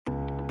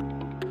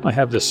I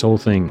have this whole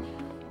thing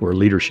where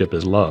leadership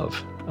is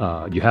love.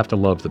 You have to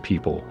love the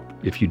people.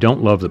 If you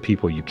don't love the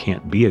people, you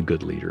can't be a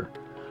good leader.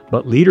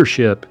 But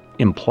leadership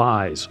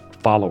implies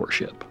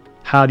followership.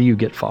 How do you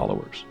get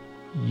followers?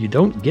 You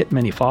don't get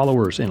many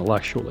followers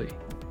intellectually.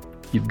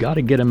 You've got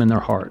to get them in their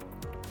heart.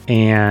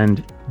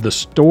 And the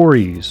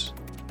stories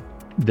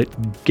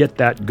that get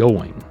that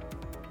going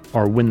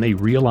are when they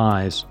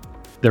realize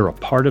they're a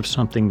part of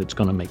something that's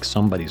going to make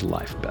somebody's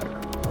life better.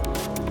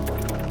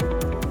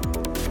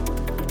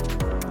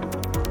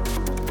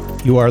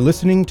 You are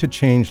listening to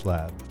Change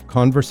Lab,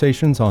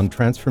 conversations on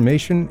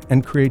transformation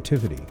and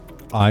creativity.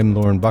 I'm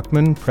Lauren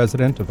Buckman,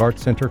 president of Art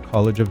Center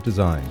College of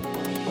Design.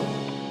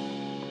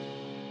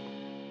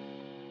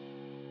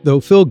 Though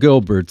Phil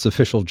Gilbert's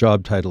official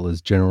job title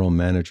is General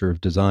Manager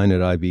of Design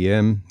at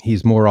IBM,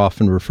 he's more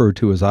often referred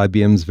to as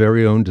IBM's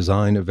very own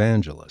design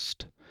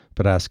evangelist.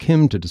 But ask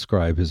him to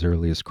describe his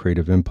earliest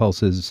creative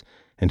impulses,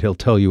 and he'll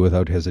tell you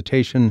without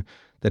hesitation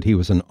that he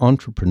was an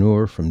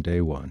entrepreneur from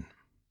day one.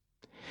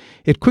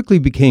 It quickly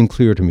became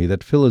clear to me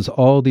that Phil is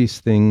all these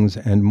things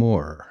and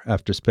more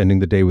after spending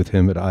the day with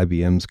him at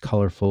IBM's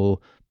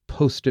colorful,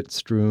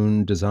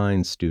 Post-it-strewn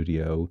design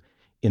studio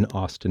in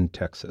Austin,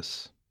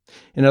 Texas.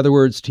 In other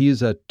words, to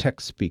use a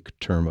tech-speak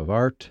term of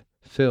art,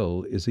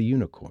 Phil is a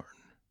unicorn.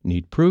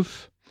 Need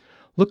proof?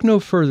 Look no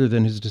further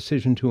than his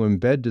decision to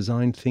embed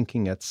design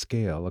thinking at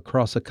scale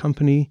across a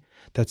company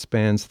that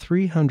spans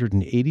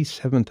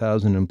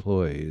 387,000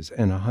 employees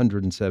and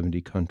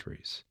 170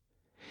 countries.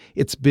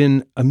 It's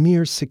been a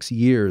mere 6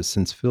 years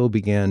since Phil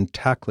began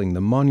tackling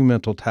the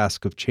monumental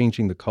task of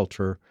changing the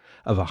culture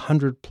of a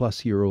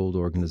 100-plus-year-old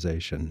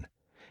organization.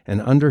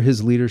 And under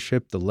his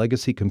leadership, the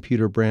legacy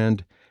computer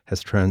brand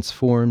has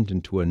transformed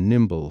into a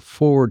nimble,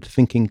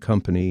 forward-thinking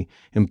company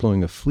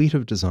employing a fleet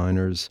of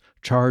designers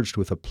charged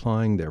with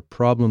applying their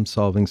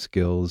problem-solving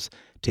skills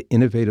to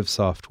innovative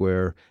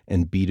software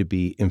and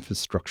B2B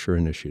infrastructure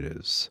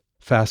initiatives.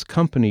 Fast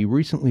Company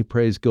recently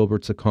praised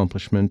Gilbert's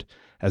accomplishment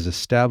as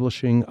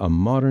establishing a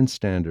modern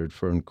standard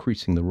for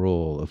increasing the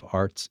role of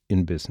arts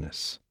in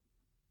business.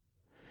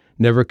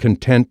 Never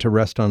content to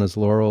rest on his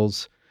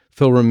laurels,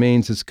 Phil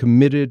remains as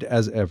committed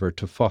as ever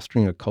to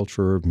fostering a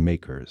culture of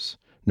makers.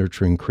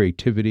 Nurturing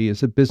creativity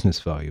is a business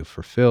value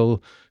for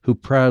Phil, who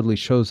proudly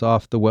shows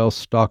off the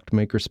well-stocked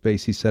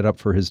makerspace he set up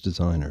for his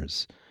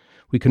designers.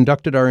 We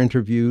conducted our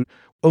interview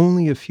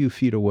only a few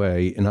feet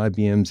away in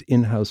IBM's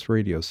in-house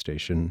radio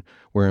station,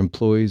 where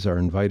employees are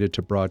invited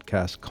to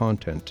broadcast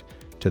content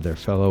to their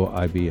fellow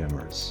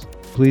IBMers.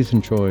 Please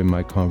enjoy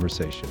my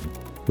conversation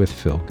with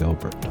Phil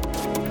Gilbert.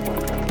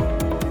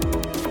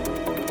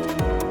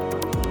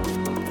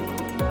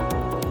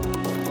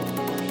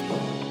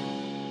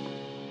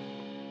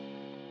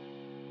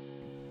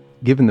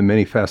 Given the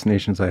many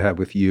fascinations I have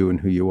with you and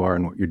who you are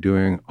and what you're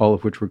doing, all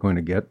of which we're going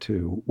to get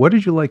to, what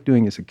did you like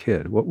doing as a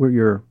kid? What were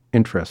your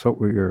interests? What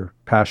were your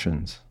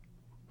passions?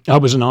 I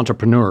was an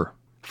entrepreneur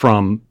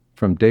from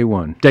day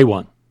one. Day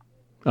one.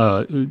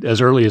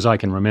 As early as I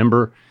can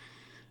remember,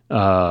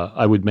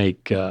 I would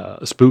make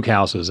spook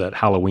houses at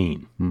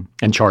Halloween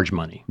and charge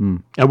money.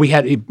 And we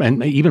had,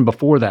 and even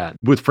before that,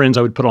 with friends,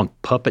 I would put on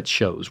puppet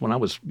shows when I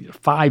was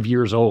 5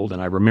 years old.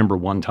 And I remember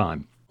one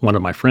time, one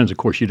of my friends, of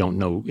course, you don't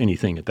know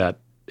anything at that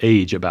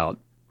age about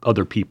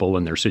other people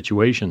and their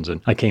situations.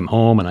 And I came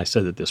home and I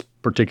said that this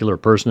particular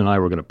person and I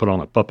were going to put on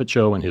a puppet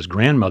show, and his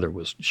grandmother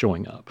was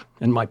showing up.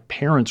 And my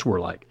parents were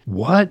like,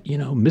 what? You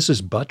know,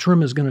 Mrs.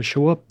 Buttram is going to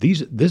show up?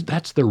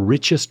 That's the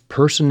richest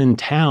person in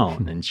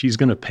town, and she's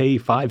going to pay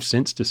 5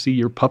 cents to see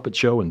your puppet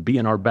show and be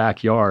in our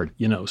backyard.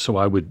 You know, so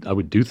I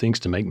would do things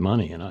to make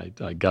money. And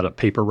I got a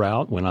paper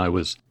route when I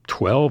was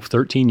 12,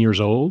 13 years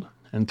old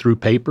and threw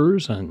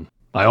papers, and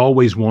I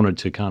always wanted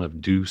to kind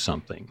of do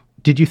something.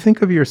 Did you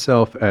think of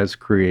yourself as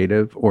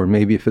creative? Or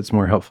maybe if it's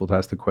more helpful to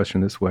ask the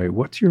question this way,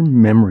 what's your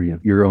memory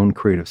of your own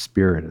creative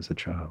spirit as a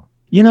child?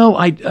 You know,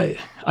 I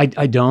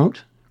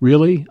don't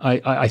really.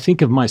 I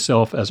think of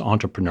myself as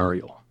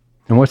entrepreneurial.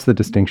 And what's the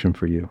distinction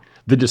for you?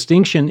 The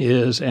distinction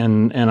is,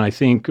 and I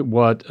think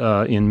what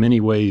in many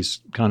ways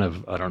kind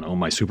of, I don't know,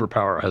 my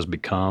superpower has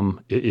become,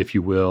 if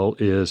you will,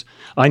 is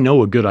I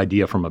know a good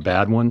idea from a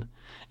bad one,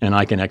 and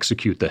I can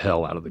execute the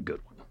hell out of the good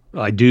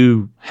one. I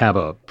do have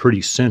a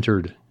pretty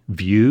centered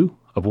view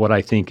of what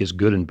I think is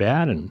good and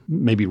bad, and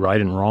maybe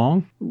right and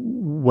wrong,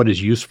 what is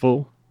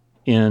useful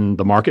in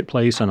the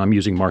marketplace. And I'm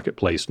using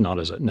marketplace not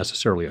as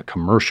necessarily a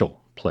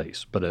commercial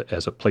place, but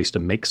as a place to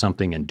make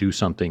something and do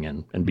something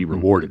and be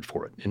rewarded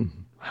for it, and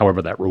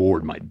however that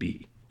reward might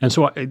be. And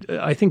so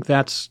I think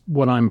that's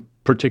what I'm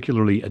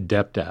particularly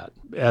adept at,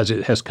 as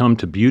it has come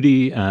to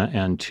beauty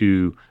and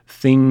to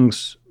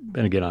things.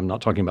 And again, I'm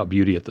not talking about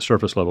beauty at the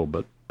surface level,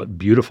 but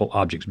beautiful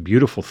objects,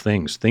 beautiful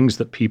things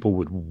that people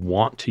would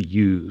want to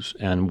use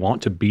and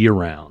want to be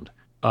around.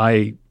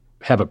 I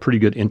have a pretty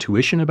good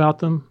intuition about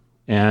them.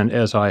 And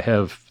as I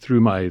have,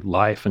 through my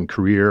life and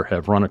career,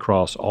 have run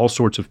across all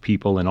sorts of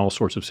people in all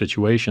sorts of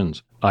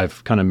situations,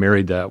 I've kind of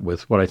married that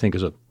with what I think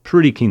is a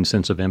pretty keen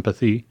sense of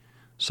empathy,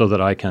 so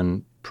that I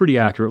can pretty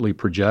accurately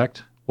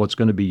project what's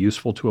going to be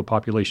useful to a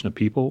population of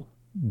people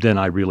then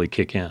I really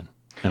kick in.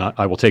 And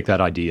I will take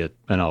that idea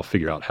and I'll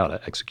figure out how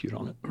to execute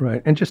on it.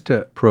 Right. And just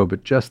to probe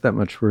it just that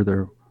much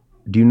further,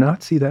 do you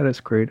not see that as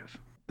creative,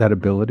 that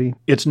ability?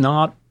 It's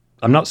not,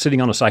 I'm not sitting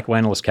on a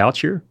psychoanalyst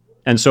couch here.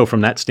 And so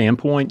from that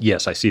standpoint,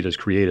 yes, I see it as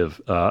creative.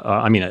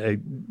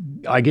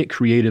 I get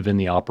creative in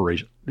the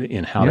operation,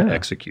 in how to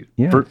execute,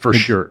 for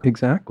sure.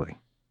 Exactly.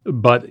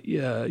 But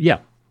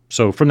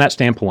so from that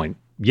standpoint,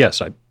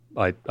 yes,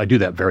 I do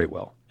that very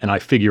well. And I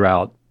figure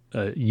out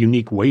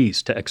unique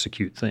ways to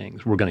execute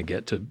things. We're going to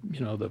get to,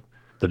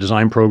 the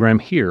design program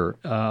here.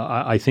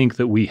 I think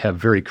that we have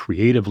very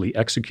creatively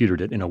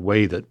executed it in a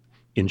way that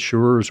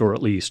ensures, or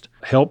at least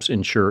helps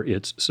ensure,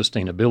 its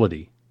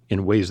sustainability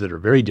in ways that are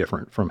very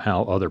different from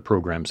how other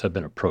programs have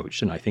been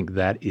approached. And I think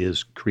that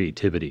is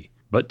creativity.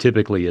 But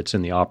typically it's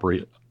in the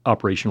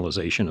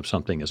operationalization of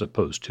something as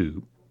opposed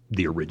to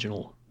the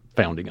original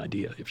founding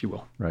idea, if you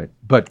will. Right.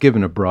 But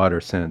given a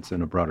broader sense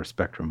and a broader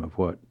spectrum of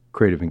what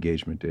creative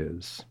engagement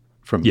is,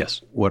 from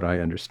what I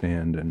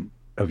understand and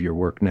of your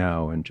work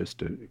now, and just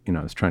to,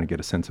 I was trying to get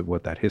a sense of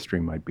what that history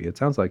might be. It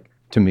sounds like,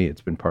 to me,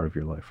 it's been part of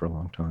your life for a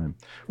long time.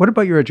 What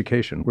about your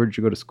education? Where did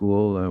you go to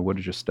school? What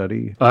did you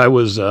study? I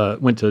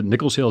went to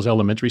Nichols Hills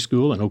Elementary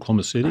School in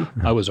Oklahoma City.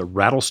 I was a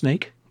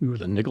rattlesnake. We were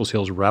the Nichols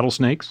Hills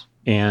Rattlesnakes.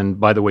 And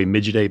by the way,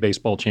 Midget A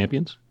baseball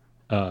champions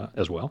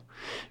as well.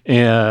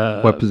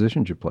 What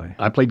position did you play?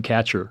 I played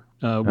catcher,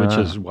 which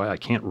is why I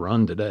can't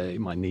run today.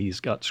 My knees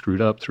got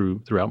screwed up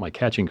throughout my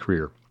catching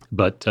career.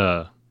 But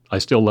I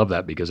still love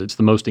that because it's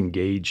the most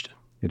engaged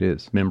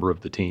member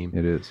of the team.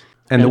 It is.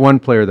 And the one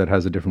player that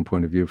has a different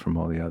point of view from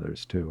all the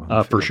others, too.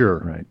 For sure.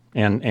 Right.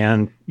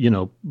 And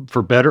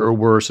for better or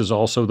worse, is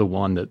also the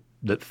one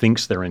that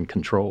thinks they're in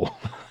control,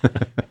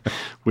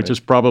 which has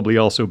probably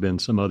also been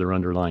some other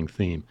underlying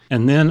theme.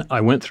 And then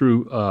I went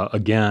through,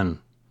 again,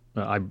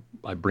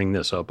 I bring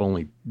this up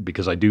only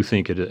because I do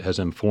think it has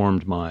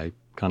informed my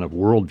kind of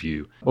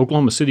worldview.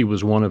 Oklahoma City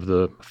was one of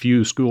the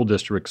few school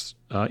districts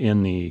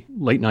in the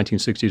late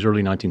 1960s,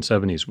 early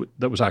 1970s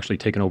that was actually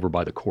taken over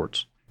by the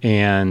courts.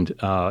 And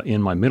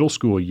in my middle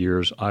school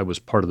years, I was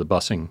part of the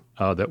busing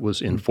that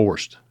was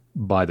enforced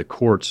by the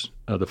courts,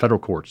 the federal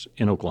courts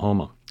in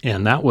Oklahoma.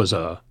 And that was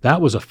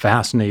a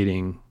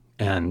fascinating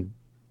and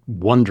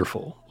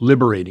wonderful,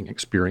 liberating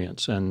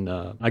experience. And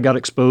I got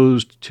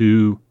exposed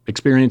to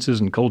experiences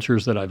and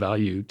cultures that I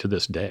value to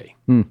this day.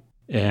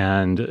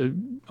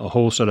 And a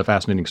whole set of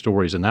fascinating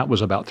stories. And that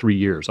was about 3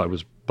 years. I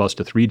was bused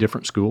to 3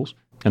 different schools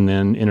and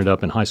then ended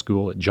up in high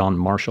school at John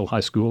Marshall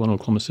High School in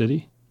Oklahoma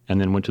City, and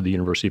then went to the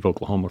University of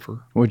Oklahoma for...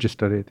 What did you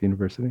study at the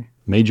university?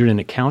 Majored in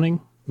accounting,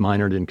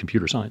 minored in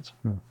computer science.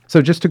 Oh. So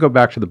just to go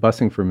back to the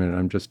busing for a minute,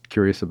 I'm just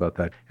curious about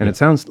that. And it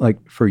sounds like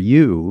for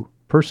you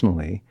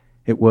personally,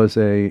 it was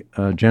a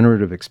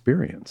generative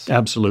experience.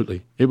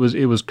 Absolutely. It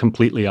was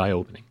completely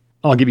eye-opening.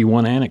 I'll give you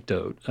one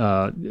anecdote,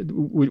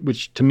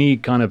 which to me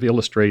kind of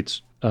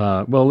illustrates,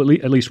 at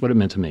least what it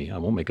meant to me. I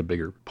won't make a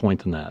bigger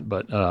point than that.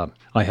 But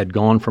I had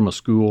gone from a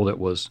school that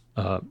was,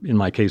 in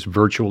my case,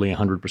 virtually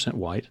 100%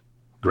 white,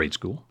 grade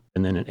school,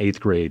 and then in 8th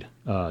grade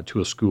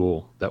to a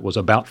school that was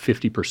about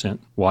 50%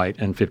 white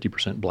and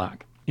 50%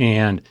 black.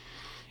 And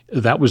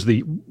that was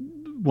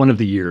one of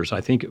the years,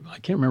 I can't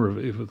remember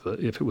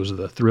if it was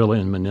the Thrilla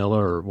in Manila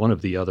or one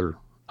of the other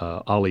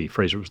Ali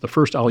Frazier. It was the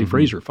first Ali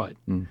Frazier fight.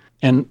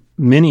 And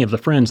many of the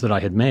friends that I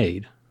had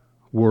made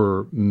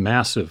were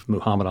massive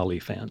Muhammad Ali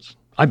fans.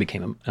 I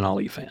became an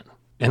Ali fan.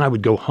 And I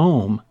would go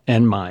home,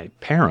 and my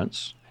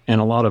parents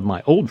and a lot of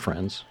my old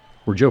friends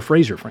were Joe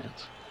Frazier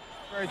fans.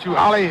 Very true.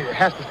 Ali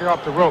has to stay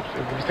off the ropes.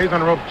 If he stays on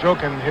the ropes, Joe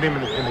can hit him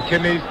in the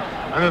kidneys,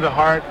 under the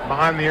heart,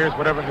 behind the ears,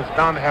 whatever. It's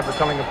bound to have the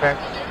telling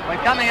effect.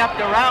 We're coming up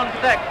to round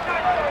 6.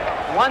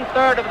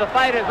 1/3 of the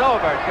fight is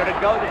over, should it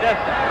go the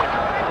distance.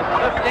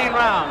 It's 15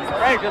 rounds.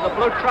 Frazier, the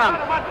blue trunk.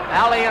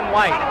 Ali in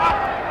white.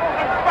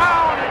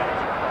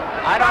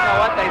 I don't know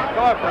what they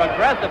score for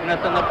aggressiveness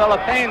in the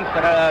Philippines,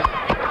 but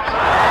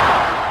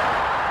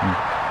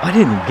I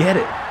didn't get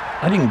it.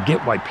 I didn't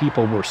get why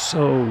people were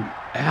so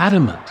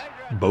adamant.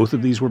 Both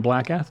of these were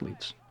black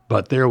athletes,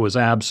 but there was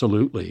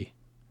absolutely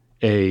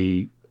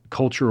a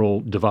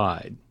cultural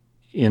divide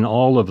in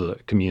all of the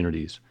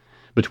communities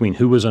between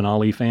who was an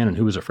Ali fan and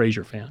who was a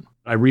Frazier fan.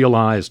 I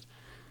realized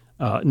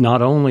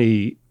not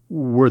only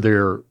were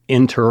there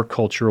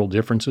intercultural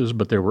differences,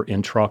 but there were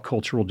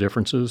intracultural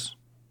differences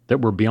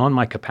that were beyond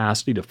my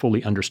capacity to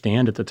fully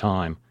understand at the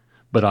time,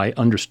 but I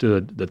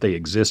understood that they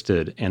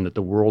existed and that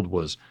the world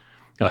was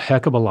a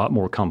heck of a lot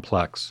more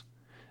complex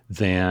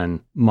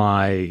than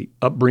my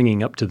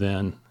upbringing up to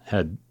then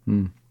had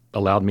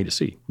allowed me to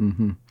see.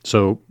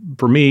 So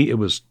for me, it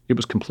was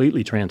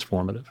completely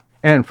transformative.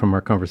 And from our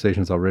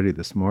conversations already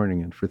this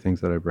morning and for things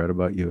that I've read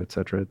about you, et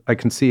cetera, I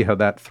can see how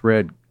that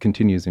thread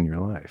continues in your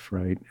life,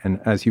 right? And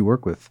as you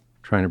work with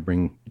trying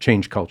to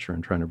change culture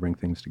and trying to bring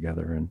things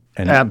together. And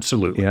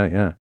Absolutely.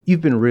 Yeah. You've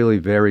been really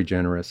very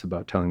generous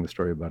about telling the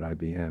story about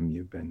IBM.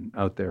 You've been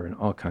out there in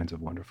all kinds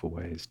of wonderful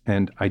ways.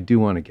 And I do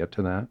want to get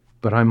to that.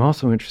 but I'm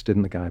also interested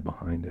in the guy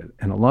behind it.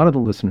 And a lot of the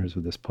listeners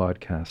of this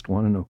podcast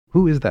want to know,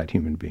 who is that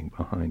human being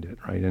behind it,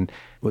 right? And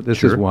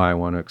this is why I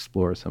want to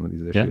explore some of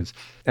these issues.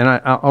 And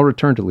I'll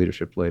return to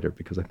leadership later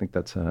because I think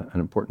that's an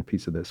important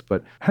piece of this.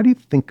 But how do you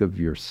think of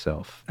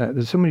yourself?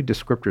 There's so many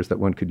descriptors that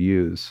one could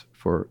use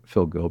for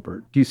Phil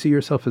Gilbert. Do you see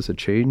yourself as a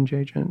change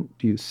agent?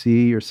 Do you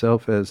see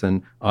yourself as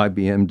an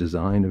IBM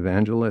design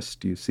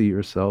evangelist? Do you see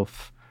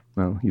yourself,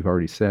 well, you've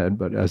already said,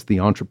 but as the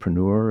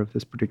entrepreneur of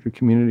this particular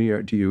community?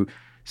 Or do you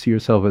see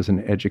yourself as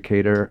an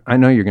educator? I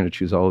know you're going to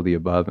choose all of the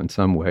above in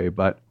some way,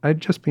 but I'd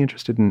just be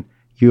interested in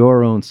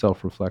your own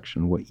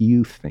self-reflection, what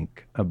you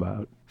think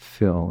about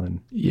Phil.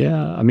 And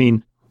yeah, I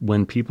mean,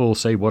 when people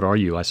say, what are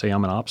you? I say,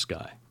 I'm an ops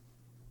guy.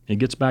 It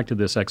gets back to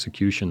this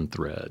execution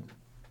thread.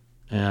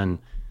 And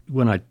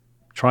when I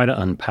try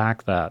to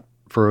unpack that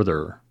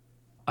further,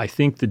 I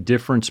think the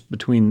difference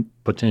between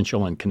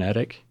potential and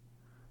kinetic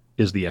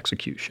is the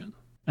execution.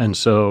 And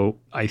so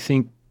I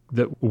think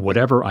that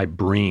whatever I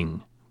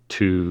bring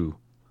to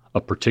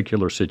a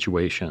particular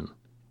situation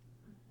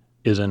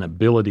is an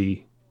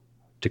ability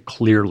to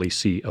clearly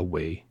see a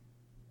way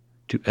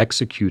to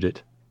execute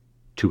it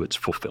to its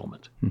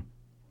fulfillment.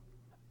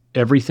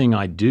 Everything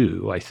I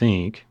do, I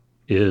think,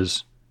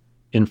 is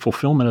in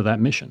fulfillment of that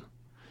mission.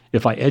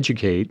 If I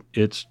educate,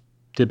 it's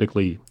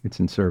typically... It's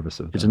in service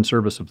of that. It's in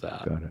service of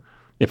that. Got it.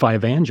 If I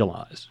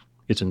evangelize,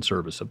 it's in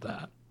service of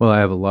that. Well, I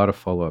have a lot of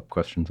follow-up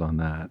questions on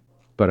that,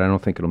 but I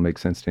don't think it'll make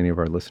sense to any of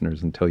our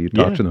listeners until you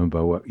talk to them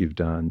about what you've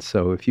done.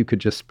 So if you could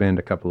just spend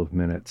a couple of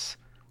minutes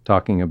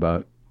talking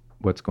about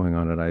what's going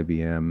on at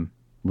IBM,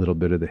 a little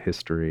bit of the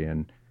history,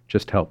 and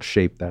just help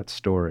shape that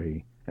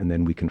story, and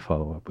then we can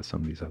follow up with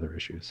some of these other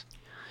issues.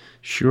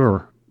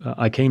 Sure.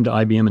 I came to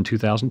IBM in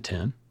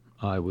 2010.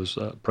 I was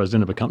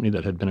president of a company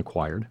that had been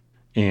acquired.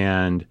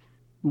 And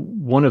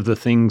one of the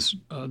things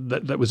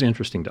that was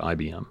interesting to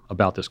IBM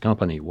about this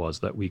company was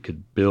that we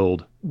could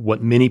build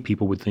what many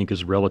people would think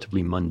is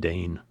relatively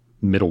mundane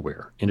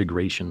middleware,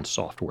 integration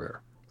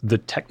software. The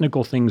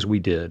technical things we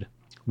did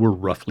were,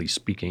 roughly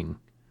speaking,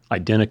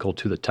 identical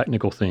to the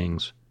technical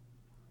things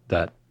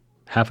that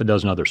half a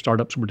dozen other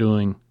startups were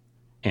doing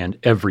and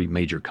every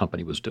major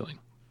company was doing.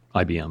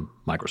 IBM,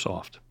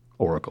 Microsoft,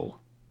 Oracle,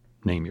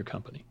 name your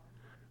company.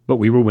 But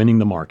we were winning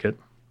the market.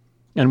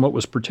 And what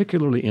was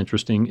particularly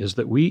interesting is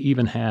that we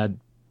even had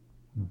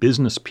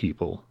business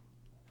people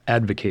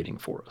advocating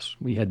for us.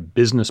 We had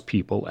business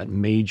people at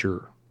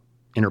major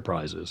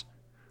enterprises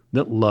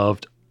that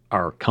loved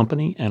our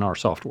company and our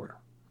software.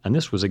 And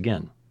this was,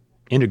 again,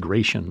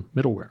 integration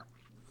middleware.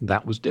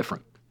 That was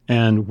different.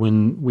 And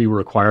when we were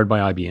acquired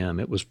by IBM,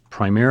 it was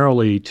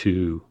primarily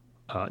to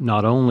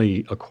not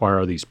only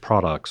acquire these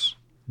products,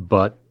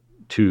 but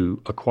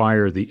to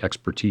acquire the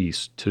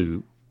expertise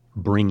to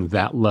bring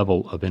that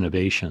level of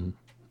innovation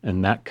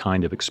and that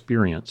kind of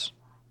experience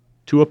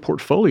to a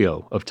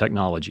portfolio of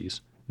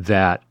technologies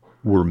that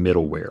were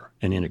middleware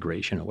and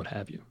integration and what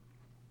have you.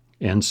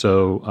 And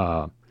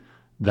so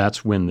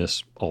that's when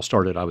this all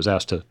started. I was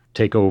asked to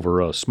take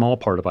over a small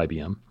part of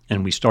IBM,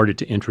 and we started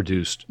to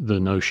introduce the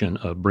notion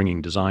of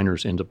bringing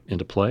designers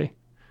into play.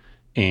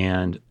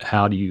 And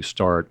how do you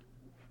start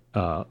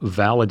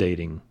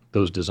validating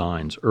those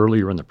designs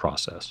earlier in the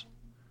process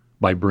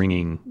by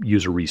bringing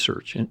user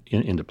research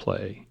into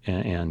play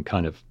and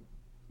kind of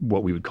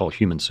what we would call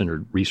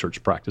human-centered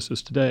research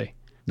practices today.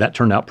 That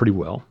turned out pretty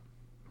well.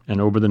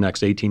 And over the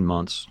next 18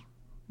 months,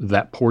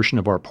 that portion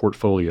of our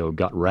portfolio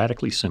got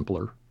radically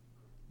simpler.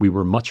 We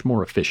were much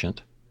more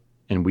efficient,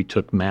 and we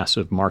took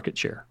massive market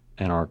share,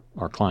 and our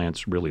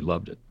clients really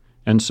loved it.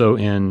 And so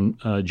in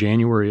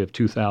January of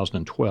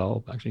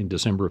 2012, actually in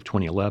December of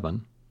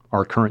 2011,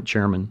 our current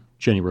chairman,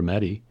 Jenny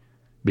Rometty,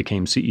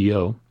 became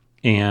CEO.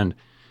 And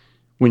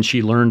when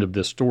she learned of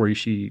this story,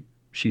 she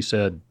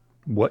said,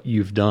 what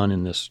you've done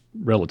in this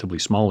relatively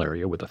small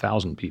area with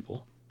 1,000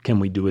 people, can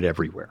we do it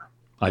everywhere?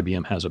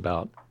 IBM has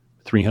about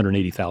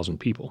 380,000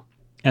 people.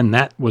 And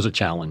that was a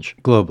challenge.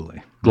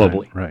 Globally.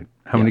 Right.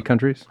 How many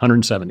countries?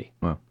 170.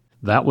 Wow.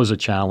 That was a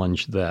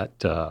challenge that,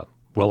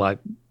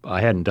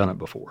 I hadn't done it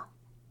before.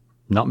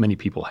 Not many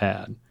people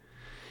had.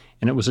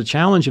 And it was a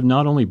challenge of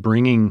not only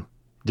bringing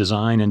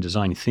design and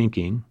design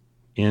thinking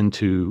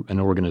into an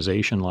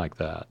organization like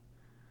that,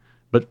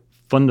 but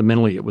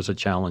fundamentally it was a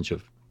challenge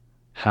of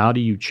how do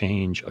you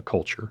change a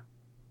culture?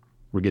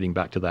 We're getting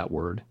back to that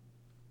word.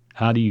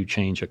 How do you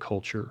change a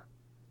culture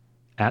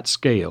at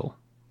scale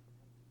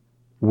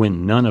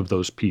when none of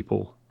those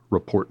people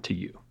report to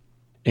you?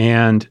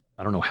 And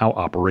I don't know how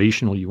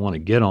operational you want to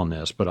get on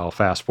this, but I'll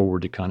fast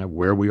forward to kind of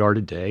where we are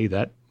today.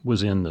 That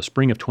was in the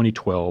spring of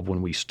 2012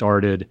 when we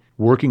started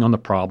working on the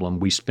problem.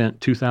 We spent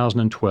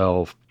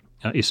 2012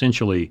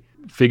 essentially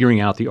figuring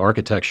out the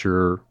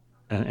architecture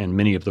and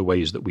many of the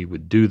ways that we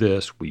would do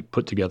this. We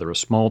put together a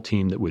small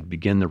team that would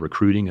begin the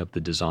recruiting of the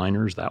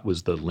designers. That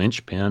was the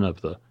linchpin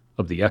of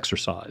the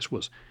exercise.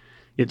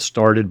 It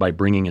started by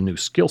bringing a new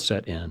skill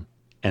set in.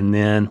 And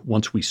then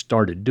once we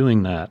started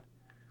doing that,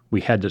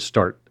 we had to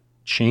start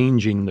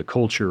changing the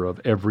culture of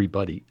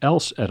everybody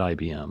else at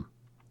IBM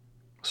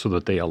so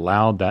that they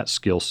allowed that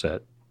skill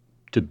set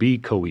to be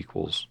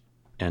co-equals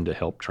and to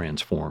help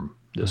transform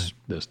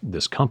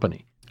this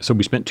company. So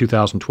we spent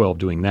 2012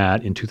 doing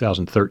that. In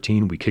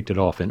 2013, we kicked it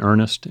off in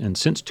earnest. And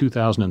since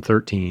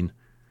 2013,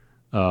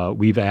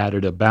 we've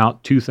added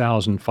about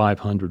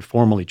 2,500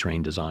 formally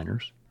trained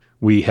designers.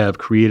 We have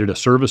created a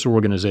service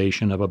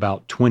organization of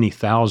about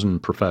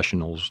 20,000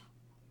 professionals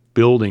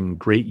building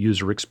great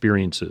user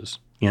experiences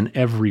in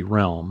every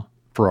realm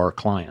for our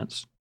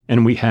clients.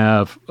 And we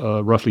have,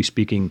 roughly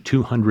speaking,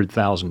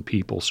 200,000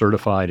 people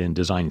certified in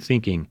design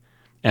thinking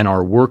and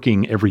are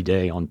working every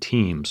day on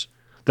teams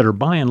that are,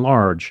 by and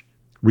large,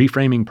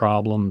 reframing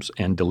problems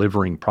and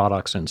delivering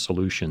products and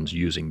solutions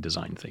using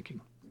design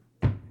thinking.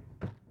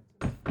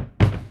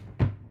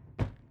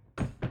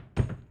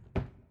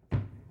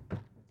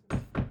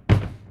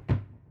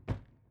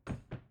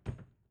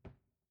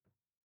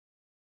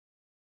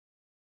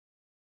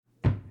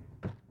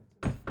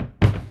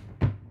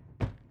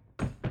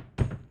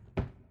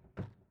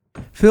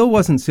 Phil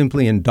wasn't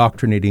simply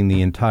indoctrinating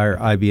the entire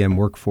IBM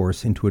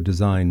workforce into a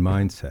design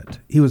mindset.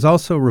 He was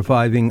also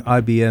reviving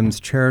IBM's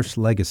cherished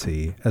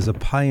legacy as a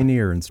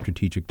pioneer in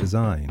strategic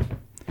design.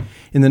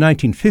 In the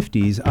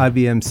 1950s,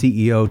 IBM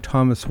CEO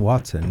Thomas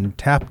Watson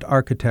tapped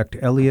architect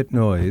Elliot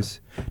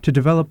Noyes to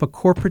develop a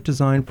corporate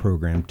design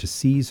program to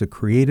seize a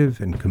creative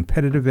and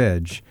competitive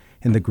edge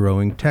in the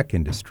growing tech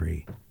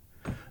industry.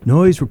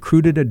 Noyes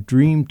recruited a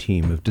dream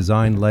team of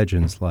design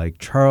legends like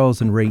Charles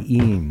and Ray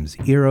Eames,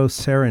 Eero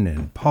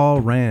Saarinen,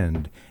 Paul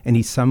Rand, and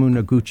Isamu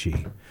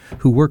Noguchi,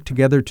 who worked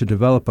together to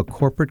develop a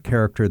corporate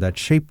character that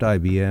shaped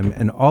IBM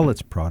and all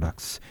its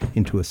products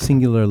into a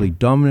singularly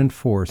dominant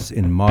force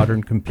in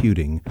modern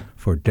computing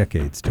for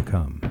decades to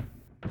come.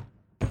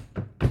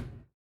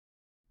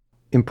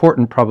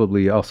 Important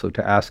probably also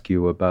to ask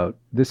you about,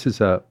 this is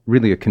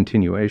really a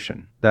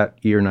continuation. That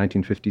year,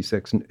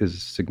 1956,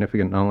 is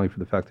significant not only for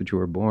the fact that you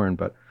were born,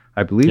 but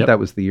I believe that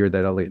was the year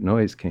that Elliot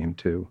Noyes came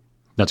to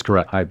That's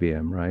correct.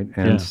 IBM, right?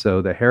 And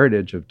so the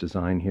heritage of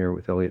design here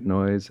with Elliot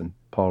Noyes and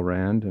Paul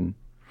Rand and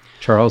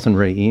Charles and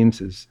Ray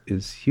Eames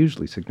is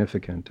hugely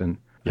significant. And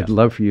I'd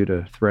love for you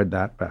to thread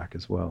that back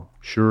as well.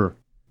 Sure.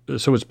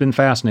 So it's been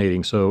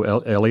fascinating. So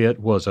Elliot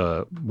was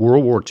a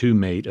World War II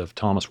mate of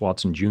Thomas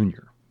Watson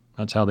Jr.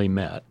 That's how they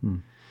met.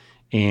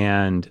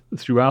 And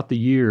throughout the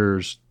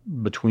years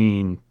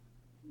between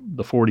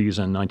the 40s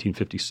and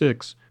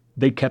 1956,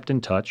 they kept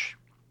in touch.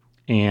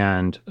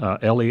 And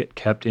Elliot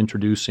kept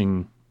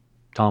introducing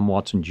Tom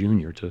Watson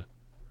Jr. to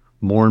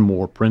more and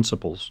more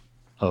principles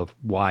of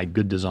why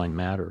good design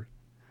mattered.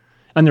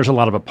 And there's a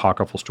lot of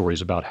apocryphal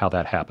stories about how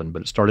that happened,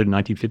 but it started in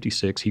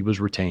 1956. He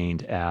was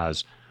retained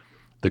as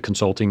the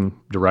consulting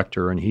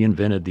director, and he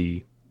invented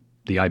the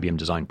IBM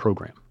design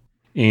program.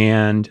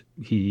 And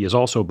he is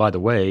also, by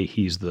the way,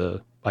 he's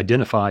the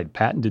identified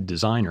patented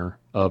designer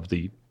of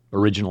the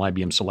original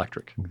IBM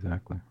Selectric.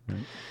 Exactly.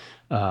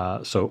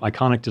 Right. So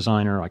iconic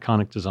designer,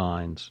 iconic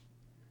designs,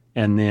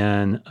 and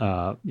then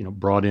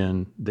brought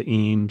in the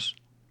Eames,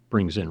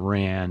 brings in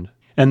Rand,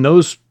 and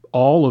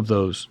all of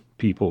those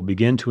people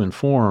begin to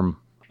inform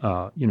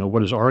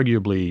what is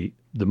arguably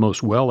the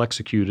most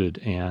well-executed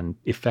and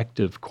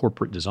effective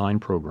corporate design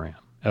program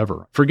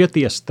ever. Forget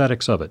the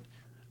aesthetics of it,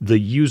 the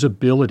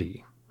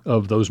usability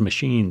of those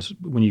machines.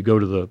 When you go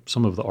to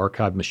some of the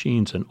archive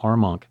machines in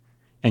Armonk,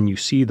 and you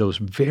see those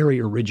very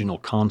original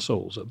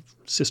consoles of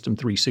System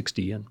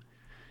 360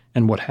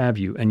 and what have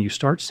you, and you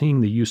start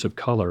seeing the use of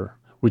color,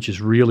 which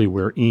is really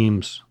where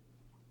Eames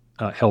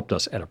helped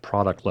us at a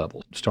product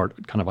level,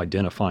 start kind of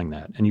identifying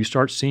that. And you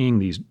start seeing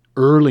these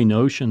early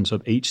notions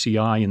of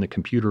HCI in the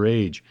computer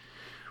age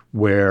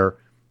where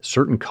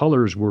certain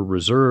colors were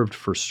reserved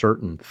for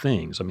certain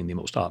things. I mean, the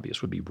most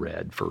obvious would be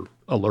red for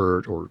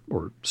alert or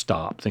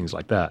stop, things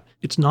like that.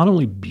 It's not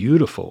only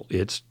beautiful,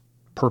 it's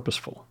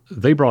purposeful.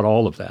 They brought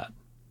all of that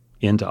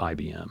into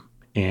IBM,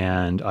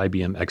 and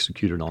IBM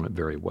executed on it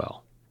very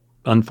well.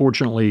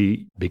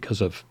 Unfortunately,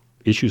 because of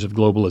issues of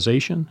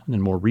globalization, and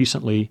then more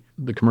recently,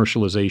 the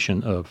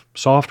commercialization of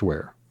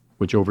software,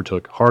 which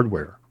overtook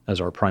hardware as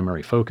our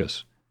primary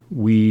focus,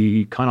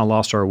 we kind of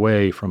lost our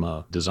way from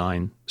a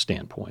design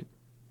standpoint.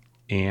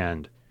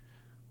 And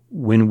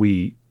when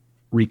we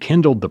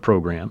rekindled the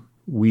program,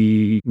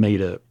 we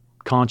made a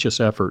conscious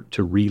effort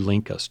to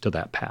relink us to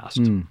that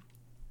past.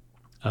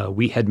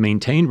 We had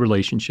maintained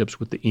relationships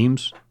with the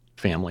Eames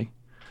family,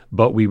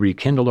 but we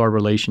rekindled our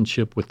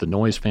relationship with the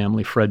Noyes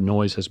family. Fred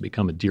Noyes has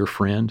become a dear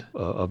friend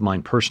of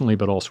mine personally,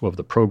 but also of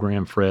the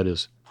program. Fred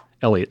is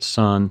Elliot's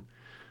son.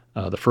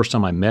 The first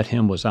time I met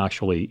him was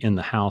actually in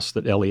the house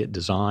that Elliot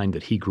designed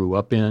that he grew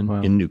up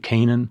in New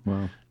Canaan.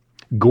 Wow.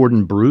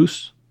 Gordon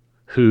Bruce,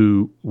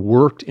 who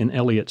worked in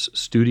Elliot's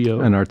studio.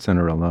 An Art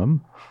Center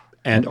alum.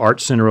 And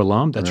Art Center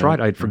alum. That's right.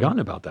 I'd forgotten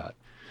about that.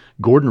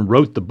 Gordon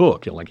wrote the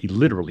book. He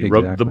literally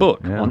wrote the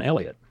book on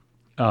Elliot.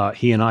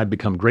 He and I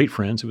become great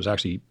friends. It was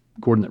actually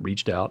Gordon that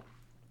reached out.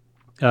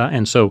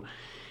 And so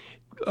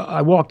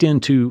I walked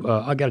into,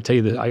 I got to tell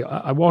you that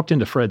I walked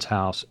into Fred's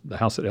house, the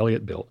house that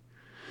Elliot built,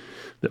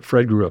 that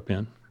Fred grew up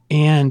in.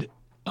 And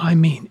I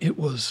mean, it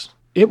was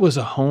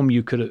a home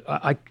you could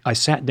have, I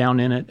sat down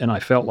in it and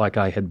I felt like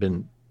I had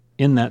been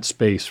in that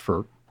space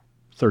for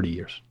 30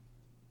 years.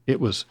 It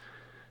was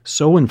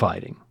so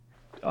inviting.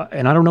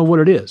 And I don't know what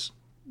it is.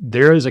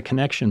 There is a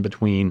connection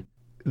between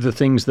the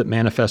things that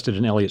manifested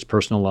in Elliott's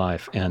personal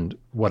life and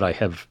what I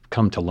have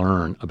come to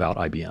learn about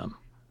IBM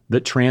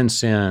that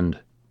transcend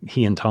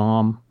he and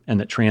Tom, and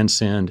that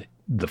transcend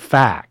the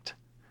fact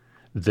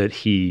that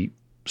he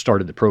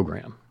started the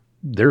program.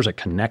 There's a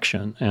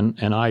connection,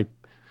 and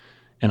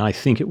I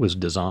think it was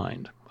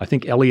designed. I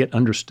think Elliott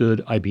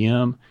understood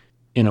IBM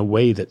in a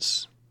way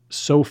that's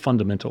so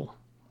fundamental,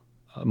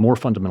 more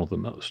fundamental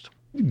than most.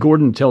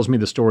 Gordon tells me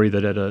the story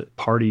that at a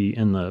party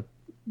in the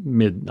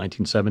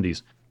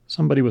mid-1970s,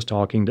 somebody was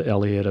talking to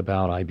Elliott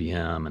about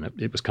IBM, and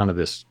it was kind of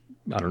this,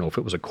 I don't know if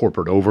it was a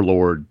corporate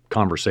overlord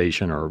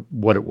conversation or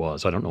what it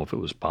was. I don't know if it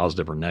was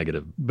positive or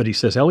negative. But he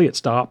says, Elliott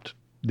stopped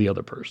the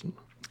other person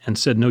and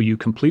said, no, you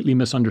completely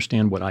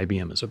misunderstand what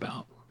IBM is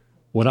about.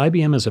 What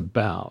IBM is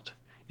about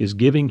is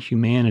giving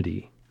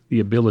humanity the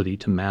ability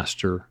to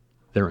master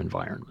their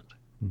environment.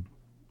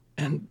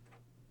 And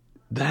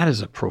that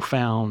is a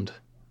profound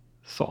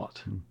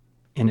thought.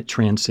 And it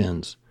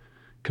transcends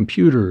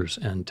computers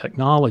and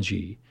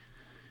technology.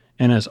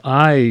 And as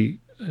I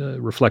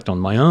reflect on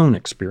my own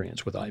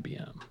experience with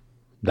IBM,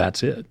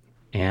 that's it.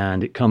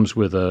 And it comes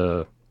with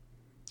a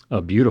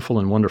beautiful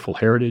and wonderful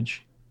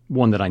heritage,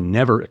 one that I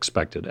never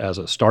expected as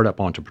a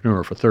startup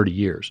entrepreneur for 30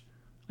 years.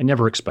 I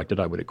never expected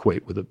I would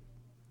equate with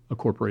a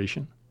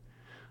corporation.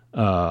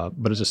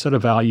 But as a set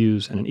of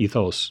values and an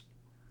ethos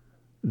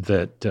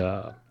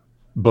that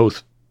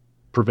both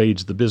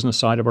pervades the business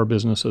side of our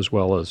business as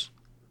well as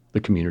the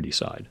community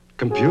side.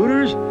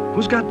 Computers?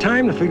 Who's got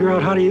time to figure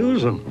out how to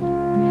use them?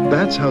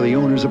 That's how the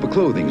owners of a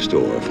clothing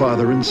store,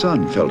 father and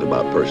son, felt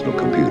about personal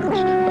computers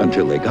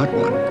until they got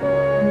one.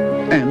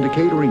 And a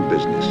catering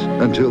business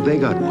until they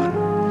got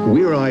one.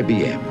 We're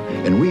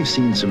IBM, and we've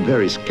seen some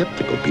very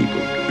skeptical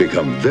people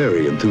become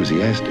very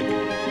enthusiastic.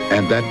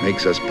 And that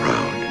makes us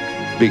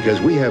proud,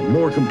 because we have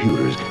more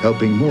computers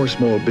helping more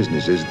small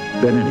businesses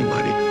than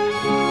anybody.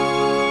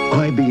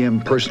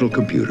 IBM Personal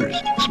Computers.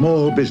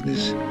 Small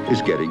business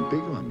is getting big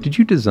on them. Did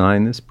you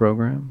design this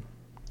program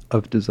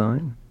of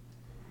design?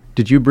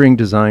 Did you bring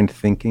design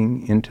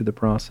thinking into the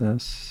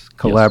process?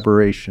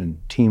 Collaboration,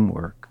 yes.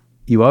 Teamwork.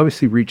 You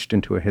obviously reached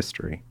into a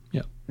history.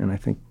 Yeah. And I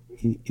think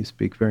you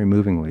speak very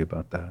movingly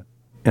about that.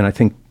 And I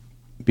think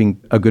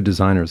being a good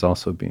designer is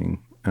also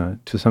being,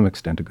 to some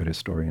extent, a good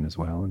historian as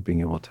well, and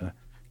being able to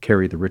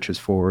carry the riches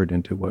forward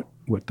into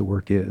what the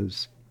work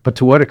is. But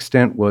to what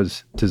extent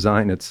was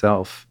design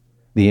itself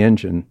the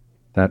engine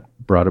that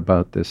brought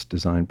about this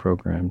design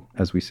program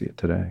as we see it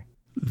today?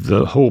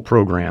 The whole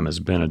program has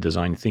been a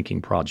design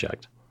thinking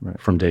project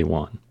from day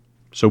one.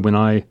 So when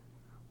I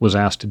was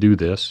asked to do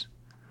this,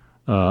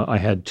 I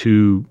had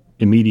two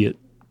immediate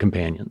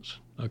companions,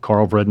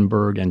 Carl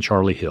Vredenberg and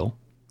Charlie Hill.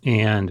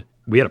 And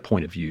we had a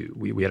point of view.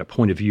 We had a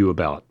point of view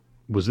about,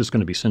 was this going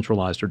to be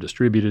centralized or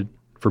distributed?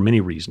 For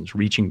many reasons,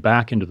 reaching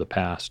back into the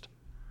past,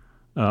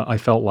 I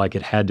felt like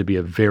it had to be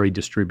a very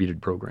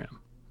distributed program.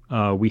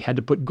 We had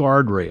to put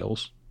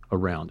guardrails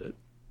around it.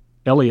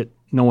 Elliott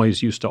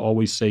Noyes used to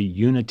always say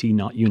unity,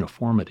 not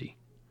uniformity.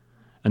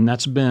 And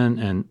that's been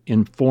an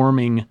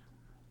informing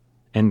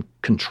and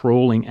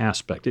controlling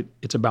aspect.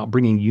 It's about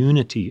bringing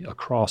unity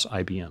across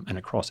IBM and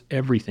across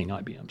everything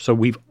IBM. So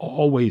we've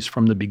always,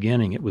 from the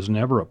beginning, it was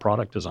never a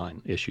product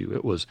design issue.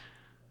 It was,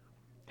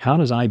 how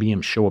does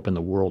IBM show up in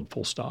the world,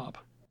 full stop?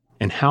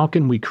 And how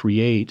can we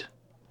create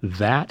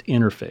that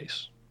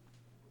interface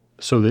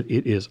so that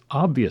it is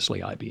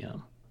obviously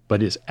IBM,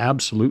 but is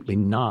absolutely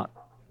not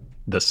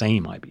the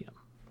same IBM?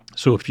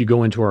 So if you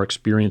go into our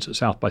experience at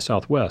South by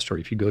Southwest, or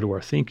if you go to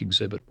our Think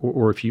exhibit,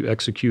 or if you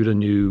execute a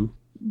new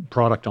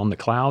product on the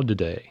cloud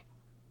today,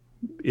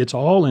 it's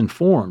all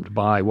informed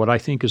by what I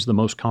think is the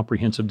most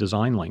comprehensive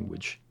design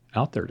language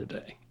out there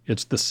today.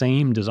 It's the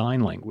same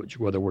design language,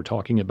 whether we're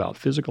talking about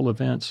physical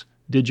events,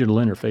 digital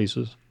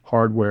interfaces,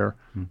 hardware,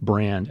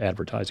 brand,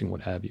 advertising,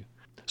 what have you.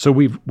 So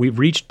we've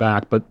reached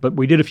back, but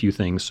we did a few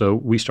things. So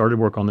we started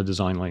work on the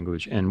design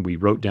language, and we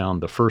wrote down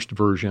the first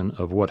version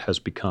of what has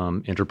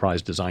become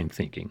enterprise design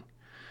thinking.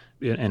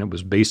 And it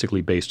was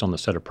basically based on the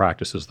set of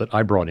practices that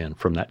I brought in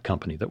from that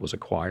company that was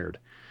acquired.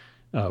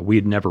 We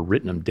had never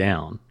written them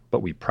down,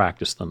 but we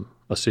practiced them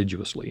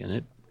assiduously.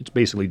 And it's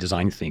basically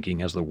design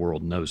thinking as the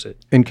world knows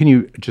it. And can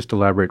you just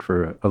elaborate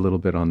for a little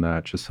bit on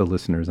that, just so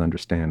listeners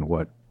understand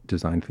what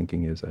design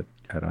thinking is at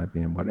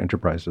IBM, what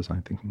enterprise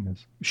design thinking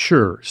is?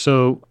 Sure.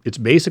 So it's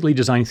basically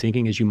design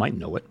thinking as you might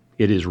know it.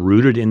 It is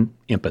rooted in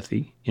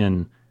empathy,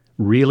 in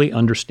really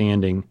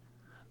understanding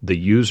the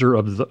user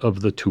of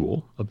the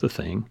tool, of the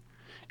thing,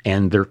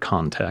 and their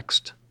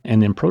context,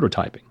 and then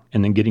prototyping,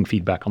 and then getting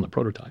feedback on the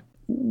prototype.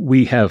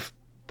 We have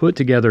put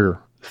together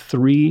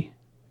 3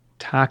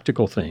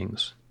 tactical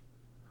things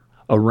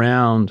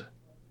around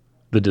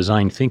the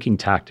design thinking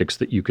tactics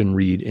that you can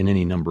read in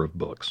any number of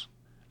books.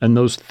 And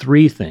those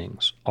 3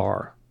 things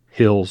are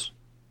hills,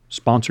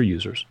 sponsor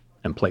users,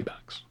 and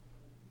playbacks.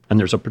 And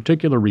there's a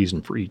particular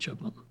reason for each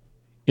of them.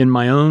 In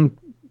my own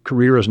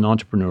career as an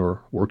entrepreneur,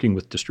 working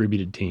with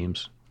distributed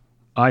teams,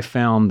 I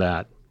found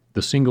that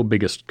the single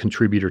biggest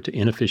contributor to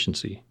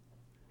inefficiency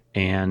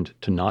and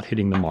to not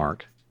hitting the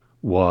mark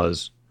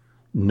was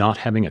not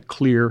having a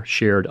clear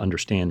shared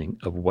understanding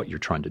of what you're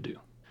trying to do,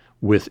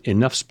 with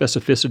enough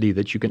specificity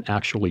that you can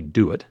actually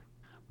do it,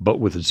 but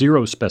with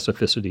zero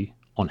specificity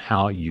on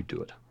how you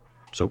do it.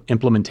 So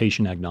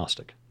implementation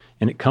agnostic.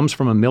 And it comes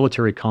from a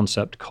military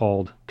concept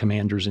called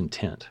commander's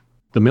intent.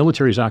 The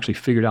military has actually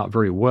figured out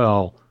very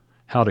well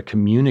how to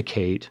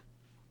communicate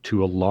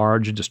to a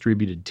large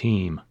distributed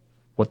team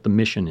what the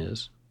mission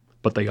is,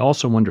 but they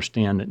also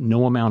understand that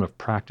no amount of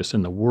practice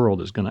in the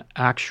world is going to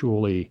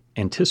actually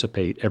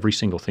anticipate every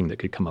single thing that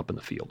could come up in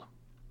the field.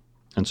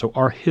 And so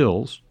our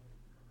hills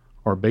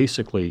are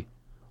basically,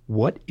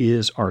 what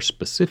is our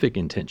specific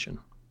intention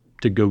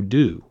to go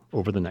do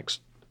over the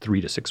next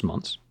 3 to 6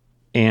 months?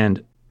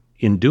 And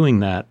in doing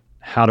that,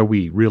 how do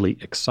we really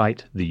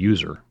excite the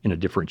user in a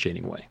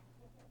differentiating way?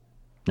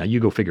 Now you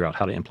go figure out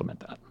how to implement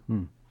that.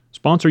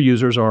 Sponsor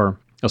users are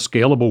a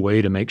scalable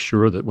way to make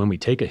sure that when we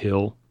take a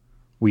hill,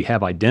 we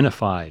have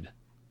identified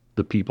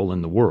the people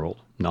in the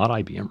world, not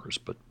IBMers,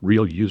 but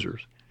real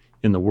users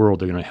in the world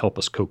that are going to help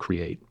us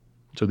co-create.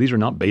 So these are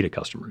not beta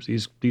customers.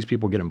 These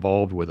people get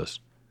involved with us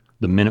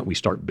the minute we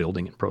start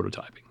building and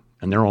prototyping,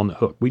 and they're on the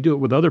hook. We do it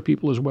with other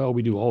people as well.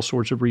 We do all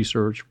sorts of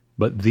research,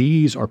 but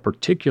these are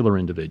particular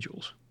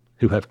individuals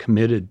who have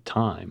committed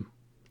time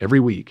every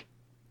week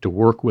to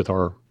work with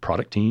our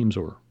product teams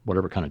or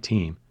whatever kind of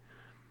team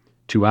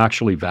to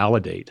actually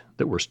validate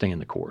that we're staying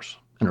the course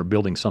and are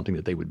building something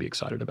that they would be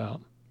excited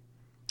about.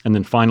 And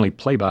then finally,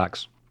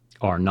 playbacks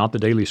are not the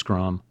daily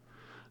scrum.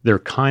 They're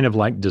kind of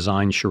like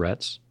design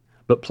charrettes,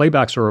 but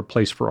playbacks are a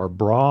place for our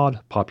broad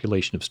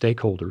population of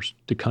stakeholders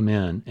to come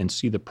in and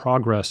see the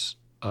progress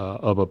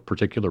of a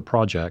particular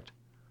project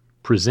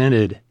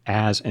presented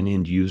as an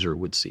end user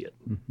would see it.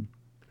 Mm-hmm.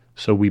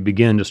 So we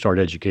begin to start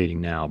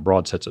educating now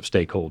broad sets of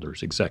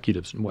stakeholders,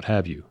 executives, and what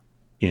have you,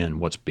 in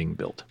what's being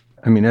built.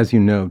 I mean, as you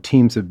know,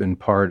 teams have been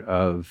part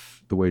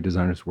of the way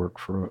designers work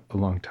for a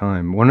long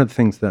time. One of the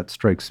things that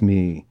strikes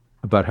me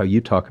about how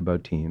you talk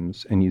about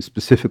teams, and you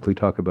specifically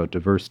talk about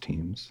diverse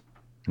teams,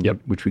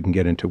 which we can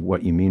get into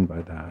what you mean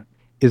by that,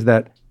 is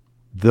that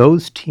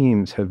those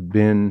teams have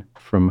been,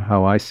 from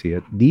how I see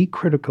it, the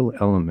critical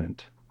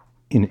element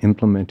in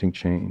implementing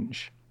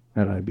change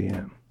at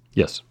IBM.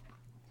 Yes.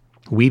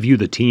 We view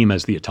the team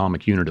as the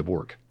atomic unit of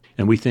work.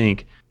 And we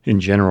think, in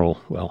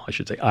general,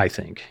 I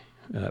think,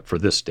 for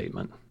this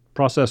statement,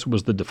 process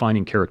was the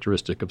defining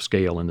characteristic of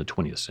scale in the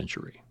 20th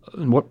century.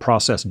 And what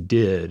process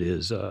did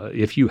is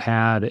if you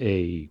had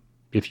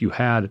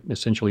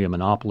essentially a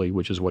monopoly,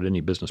 which is what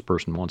any business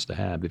person wants to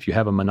have, if you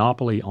have a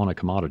monopoly on a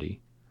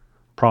commodity,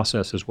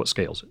 process is what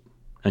scales it.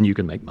 And you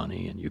can make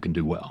money and you can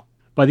do well.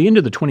 By the end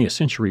of the 20th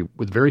century,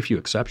 with very few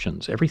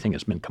exceptions, everything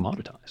has been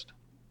commoditized.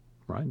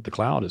 Right? The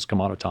cloud is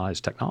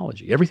commoditized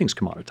technology. Everything's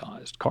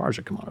commoditized. Cars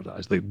are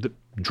commoditized. The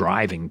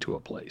driving to a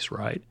place,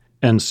 right?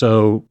 And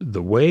so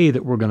the way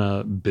that we're going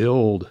to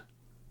build,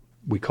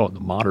 we call it, the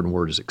modern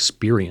word is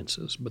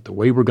experiences, but the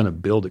way we're going to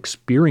build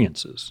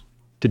experiences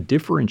to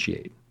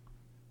differentiate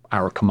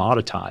our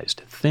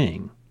commoditized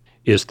thing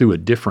is through a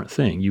different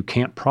thing. You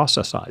can't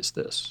processize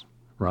this,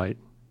 right?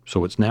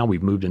 So it's now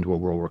we've moved into a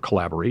world where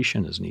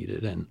collaboration is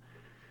needed.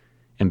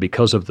 And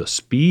because of the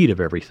speed of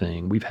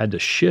everything, we've had to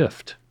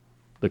shift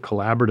the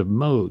collaborative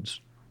modes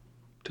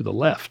to the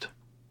left.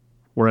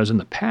 Whereas in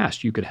the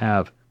past, you could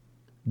have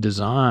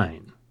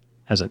design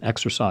as an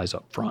exercise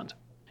up front,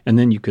 and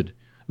then you could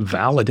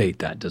validate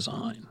that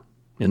design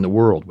in the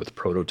world with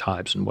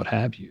prototypes and what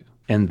have you.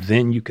 And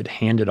then you could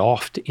hand it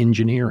off to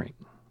engineering,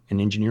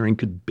 and engineering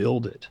could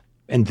build it.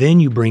 And then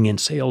you bring in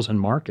sales and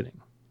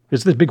marketing.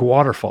 It's this big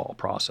waterfall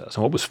process.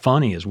 And what was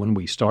funny is when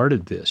we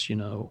started this,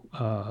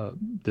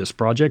 this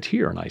project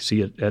here, and I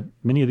see it at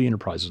many of the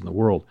enterprises in the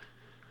world,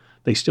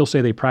 they still say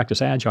they practice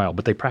Agile,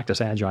 but they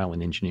practice Agile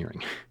in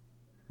engineering.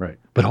 Right.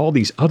 But all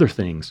these other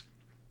things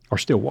are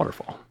still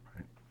waterfall.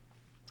 Right.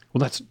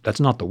 Well, that's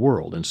not the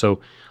world. And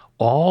so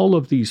all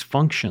of these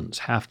functions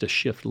have to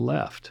shift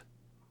left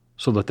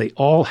so that they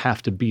all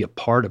have to be a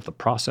part of the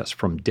process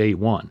from day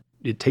one.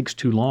 It takes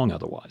too long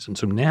otherwise. And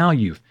so now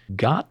you've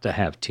got to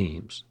have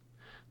teams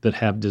that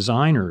have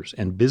designers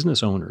and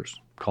business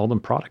owners, call them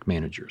product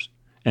managers,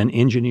 and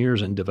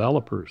engineers and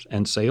developers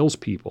and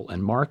salespeople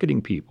and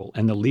marketing people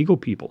and the legal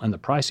people and the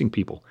pricing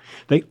people.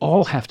 They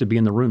all have to be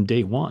in the room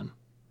day one,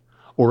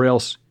 or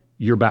else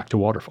you're back to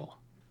waterfall.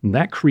 And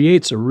that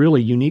creates a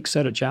really unique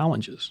set of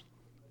challenges,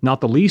 not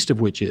the least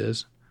of which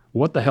is,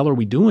 what the hell are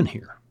we doing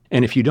here?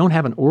 And if you don't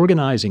have an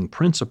organizing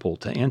principle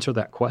to answer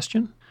that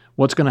question,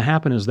 what's going to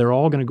happen is they're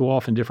all going to go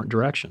off in different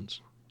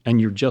directions, and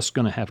you're just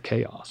going to have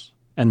chaos.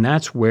 And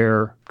that's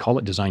where, call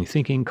it design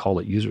thinking, call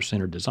it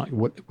user-centered design,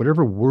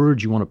 whatever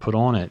word you want to put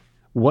on it,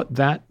 what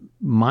that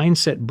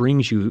mindset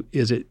brings you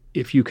is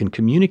if you can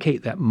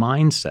communicate that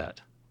mindset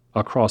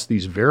across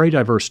these very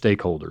diverse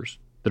stakeholders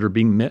that are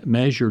being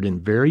measured in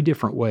very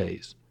different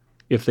ways,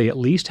 if they at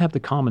least have the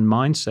common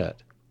mindset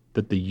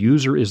that the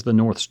user is the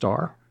North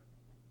Star,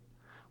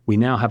 we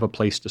now have a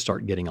place to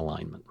start getting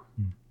alignment.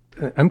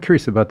 I'm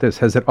curious about this.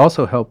 Has it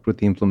also helped with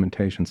the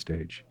implementation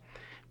stage?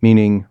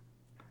 Meaning,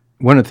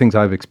 one of the things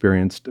I've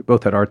experienced,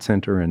 both at Art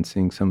Center and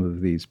seeing some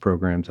of these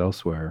programs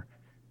elsewhere,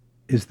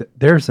 is that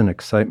there's an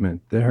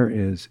excitement, there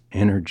is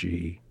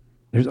energy,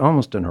 there's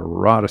almost an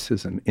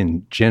eroticism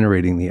in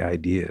generating the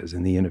ideas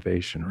and the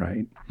innovation,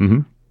 right?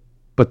 Mm-hmm.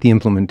 But the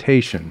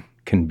implementation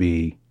can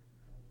be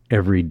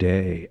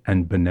everyday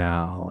and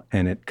banal,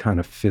 and it kind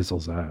of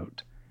fizzles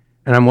out.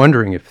 And I'm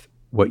wondering if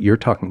what you're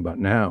talking about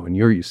now and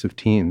your use of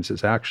teams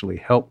has actually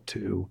helped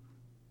to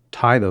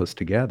tie those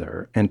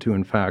together and to,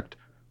 in fact,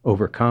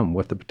 overcome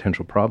what the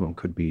potential problem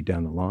could be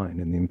down the line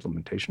in the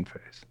implementation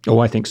phase. Oh,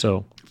 I think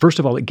so. First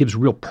of all, it gives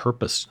real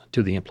purpose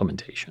to the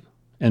implementation.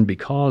 And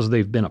because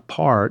they've been a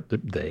part, the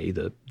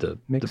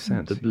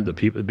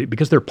people,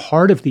 because they're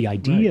part of the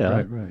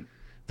idea, right.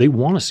 They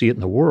want to see it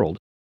in the world.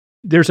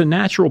 There's a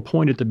natural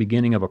point at the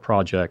beginning of a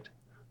project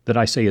that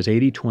I say is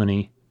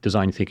 80-20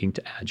 design thinking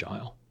to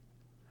agile.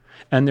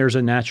 And there's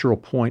a natural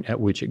point at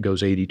which it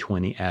goes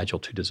 80-20 agile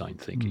to design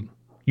thinking.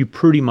 You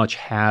pretty much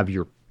have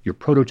your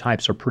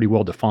prototypes are pretty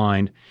well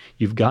defined.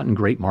 You've gotten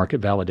great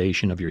market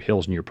validation of your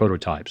hills and your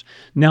prototypes.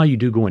 Now you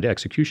do go into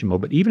execution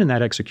mode, but even in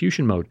that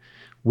execution mode,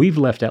 we've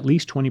left at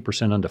least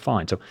 20%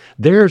 undefined. So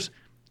there's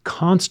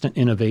constant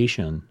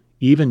innovation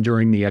even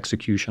during the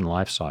execution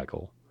life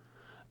cycle.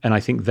 And I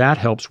think that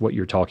helps what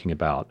you're talking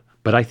about.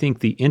 But I think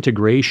the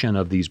integration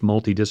of these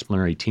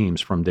multidisciplinary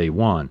teams from day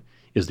one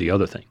is the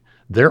other thing.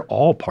 They're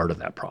all part of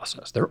that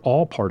process. They're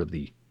all part of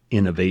the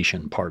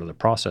innovation part of the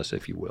process,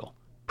 if you will.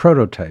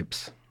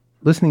 Prototypes.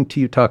 Listening to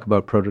you talk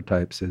about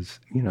prototypes is,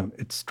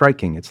 it's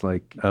striking. It's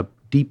like a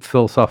deep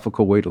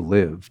philosophical way to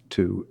live,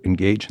 to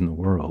engage in the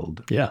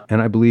world. Yeah.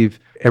 And I believe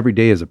every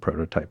day is a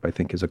prototype, I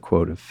think, is a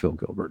quote of Phil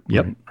Gilbert.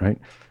 Yep. Right?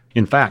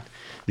 In fact,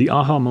 the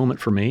aha moment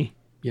for me,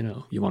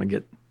 you want to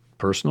get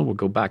personal, we'll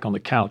go back on the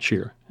couch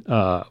here.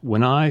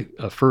 When I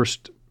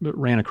first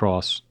ran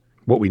across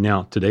what we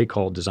now today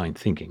call design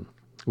thinking,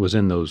 was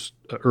in those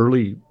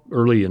early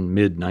and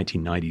mid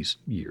 1990s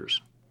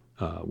years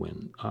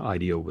when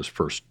IDEO was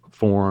first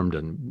formed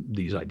and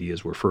these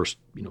ideas were first,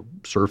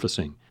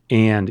 surfacing.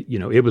 And,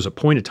 it was a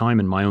point of time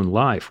in my own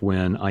life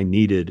when I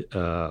needed,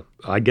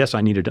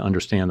 I needed to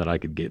understand that I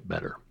could get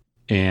better.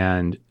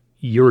 And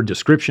your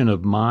description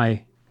of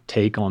my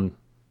take on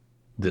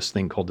this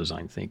thing called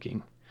design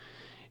thinking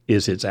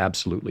is it's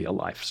absolutely a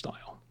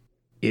lifestyle.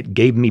 It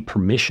gave me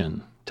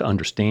permission to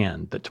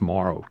understand that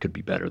tomorrow could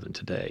be better than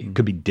today,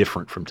 could be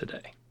different from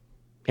today,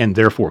 and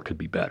therefore could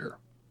be better.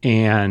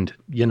 And,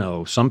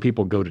 some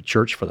people go to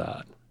church for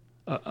that.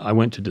 I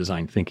went to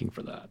design thinking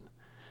for that.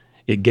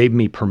 It gave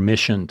me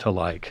permission to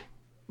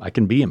I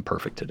can be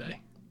imperfect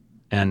today.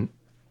 And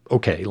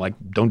okay,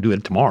 don't do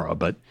it tomorrow,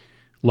 but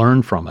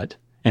learn from it.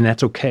 And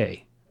that's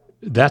okay.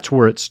 That's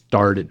where it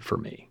started for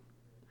me.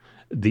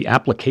 The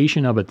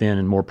application of it then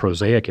in more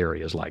prosaic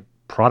areas like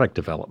product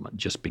development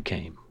just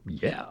became,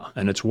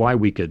 and it's why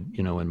we could,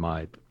 in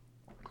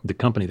the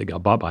company that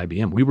got bought by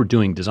IBM, we were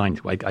doing design.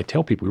 I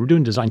tell people we were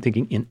doing design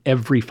thinking in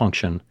every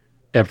function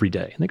every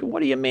day. And they go,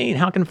 what do you mean?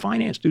 How can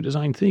finance do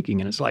design thinking?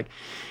 And it's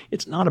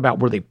it's not about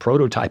were they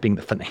prototyping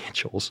the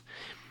financials.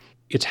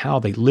 It's how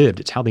they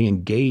lived. It's how they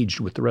engaged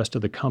with the rest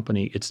of the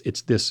company.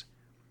 It's this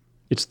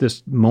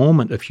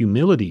moment of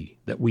humility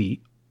that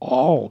we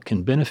all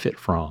can benefit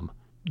from.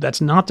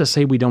 That's not to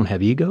say we don't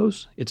have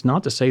egos. It's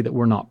not to say that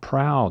we're not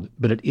proud,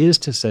 but it is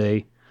to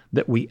say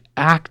that we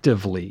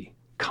actively,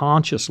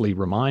 consciously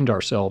remind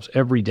ourselves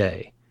every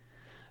day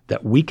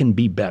that we can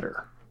be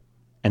better.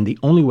 And the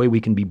only way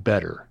we can be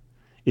better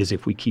is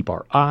if we keep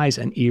our eyes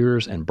and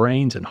ears and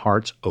brains and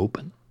hearts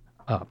open.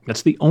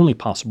 That's the only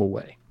possible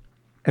way.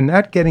 And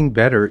that getting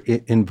better,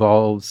 it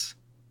involves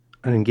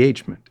an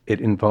engagement. It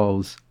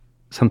involves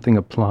something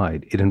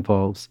applied. It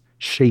involves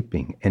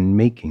shaping and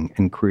making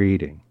and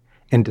creating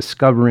and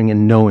discovering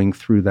and knowing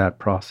through that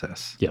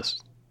process.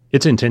 Yes,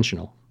 it's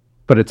intentional.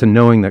 But it's a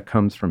knowing that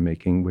comes from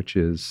making, which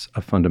is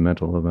a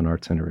fundamental of an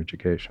Art Center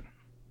education.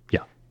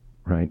 Yeah.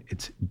 Right?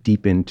 It's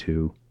deep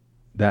into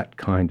that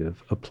kind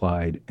of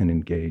applied and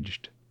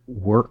engaged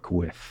work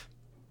with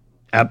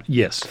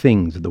yes.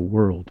 Things, the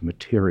world,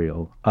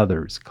 material,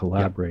 others,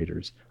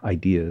 collaborators,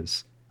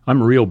 ideas.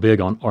 I'm real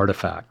big on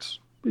artifacts.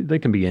 They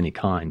can be any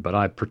kind, but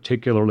I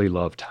particularly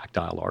love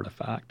tactile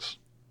artifacts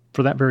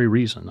for that very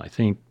reason. I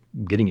think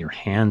getting your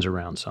hands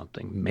around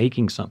something,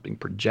 making something,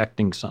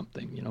 projecting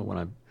something.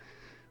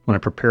 When I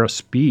prepare a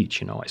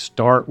speech, I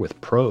start with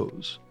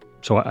prose.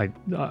 So I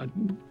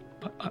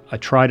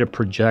try to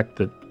project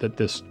that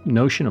this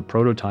notion of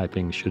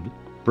prototyping should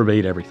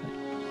pervade everything.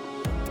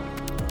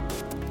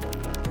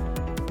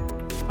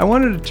 I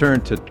wanted to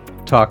turn to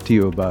talk to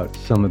you about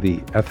some of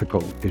the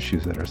ethical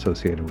issues that are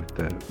associated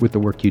with the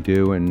work you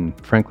do and,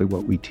 frankly,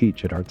 what we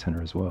teach at Art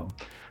Center as well.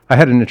 I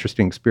had an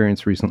interesting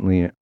experience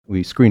recently.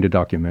 We screened a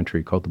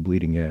documentary called The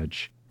Bleeding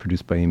Edge,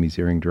 produced by Amy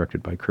Ziering,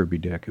 directed by Kirby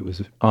Dick. It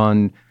was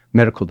on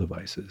medical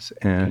devices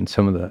and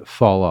some of the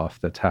fall off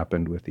that's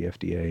happened with the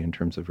FDA in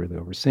terms of really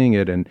overseeing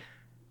it and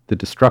the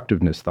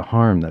destructiveness, the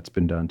harm that's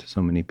been done to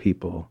so many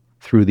people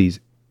through these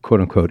quote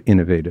unquote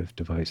innovative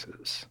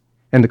devices.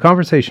 And the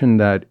conversation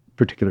that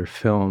particular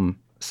film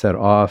set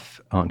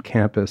off on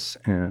campus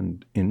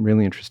and in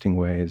really interesting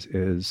ways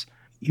is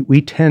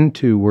we tend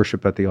to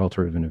worship at the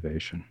altar of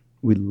innovation.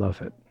 We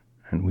love it,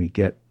 and we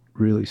get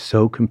really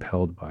so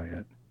compelled by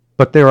it.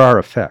 But there are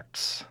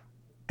effects,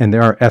 and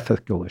there are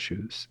ethical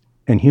issues,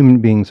 and human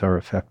beings are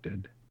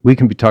affected. We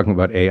can be talking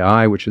about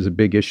AI, which is a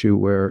big issue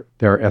where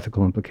there are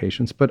ethical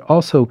implications, but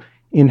also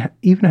in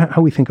even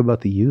how we think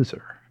about the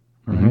user,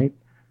 right?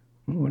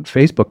 What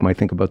Facebook might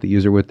think about the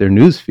user with their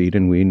news feed,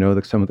 and we know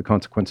that some of the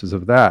consequences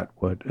of that,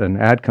 what an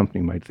ad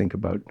company might think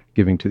about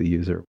giving to the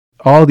user.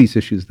 All these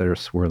issues that are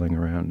swirling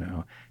around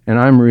now. And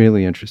I'm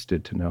really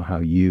interested to know how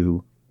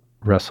you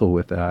wrestle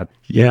with that.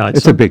 Yeah,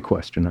 it's a big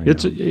question. I know.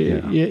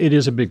 It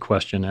is a big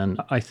question,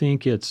 and I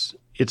think it's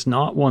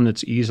not one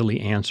that's easily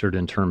answered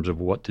in terms of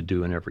what to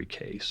do in every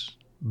case.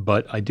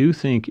 But I do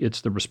think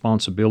it's the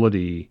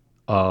responsibility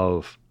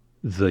of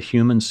the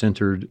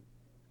human-centered,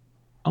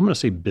 I'm going to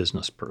say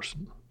business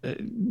person,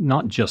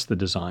 not just the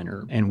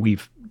designer. And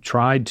we've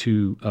tried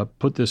to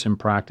put this in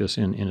practice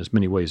in as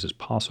many ways as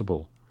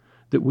possible,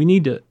 that we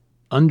need to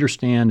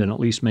understand and at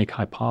least make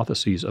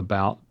hypotheses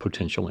about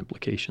potential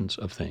implications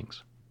of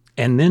things.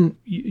 And then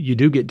you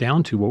do get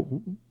down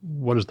to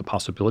what is the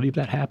possibility of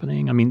that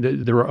happening? I mean,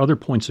 there are other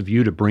points of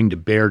view to bring to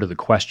bear to the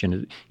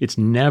question. It's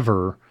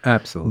never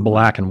absolutely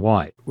black and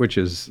white. Which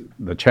is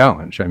the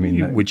challenge. I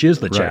mean, which is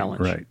the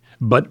challenge. Right.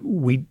 But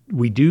we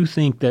do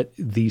think that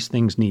these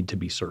things need to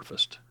be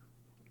surfaced,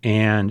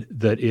 and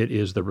that it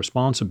is the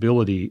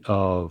responsibility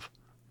of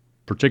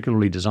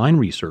particularly design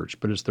research,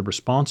 but it's the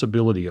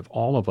responsibility of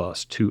all of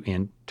us to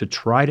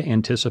try to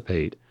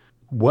anticipate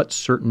what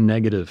certain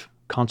negative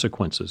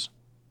consequences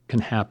can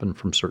happen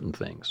from certain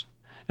things.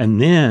 And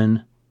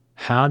then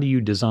how do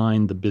you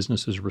design the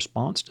business's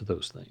response to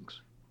those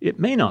things? It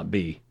may not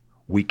be,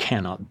 we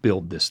cannot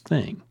build this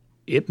thing.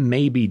 It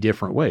may be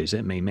different ways.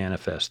 It may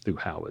manifest through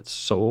how it's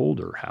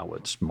sold or how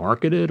it's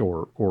marketed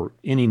or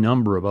any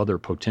number of other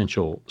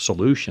potential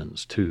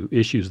solutions to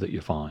issues that you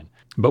find.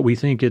 But we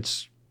think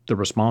it's the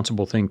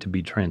responsible thing to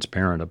be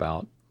transparent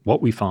about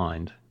what we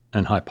find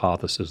and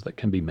hypotheses that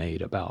can be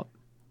made about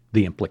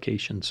the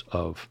implications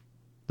of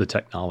the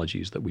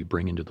technologies that we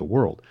bring into the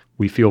world.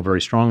 We feel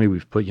very strongly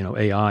we've put,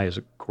 AI is,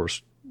 of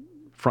course,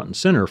 front and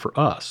center for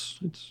us.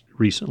 It's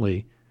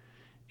recently,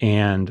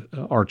 and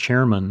our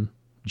chairman,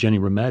 Ginni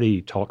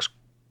Rometty, talks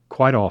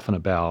quite often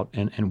about,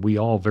 and we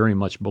all very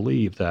much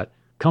believe that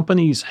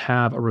companies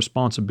have a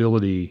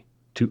responsibility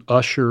to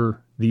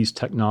usher these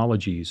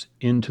technologies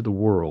into the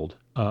world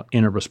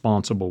in a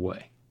responsible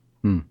way.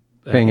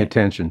 Paying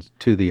attention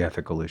to the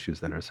ethical issues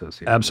that are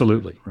associated.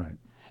 Absolutely. With it. Right.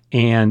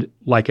 And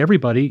like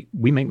everybody,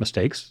 we make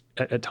mistakes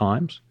at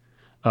times,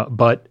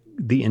 but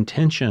the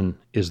intention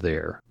is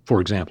there. For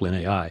example, in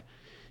AI,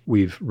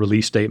 we've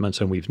released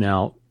statements and we've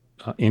now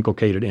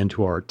inculcated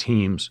into our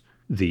teams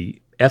the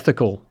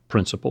ethical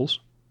principles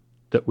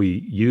that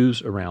we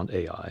use around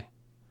AI.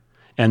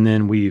 And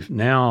then we've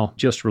now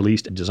just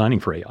released Designing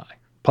for AI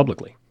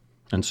publicly.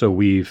 And so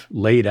we've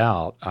laid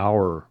out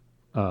our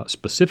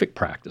specific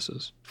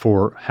practices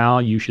for how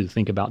you should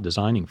think about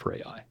designing for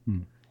AI.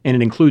 And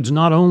it includes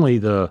not only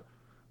the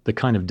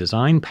kind of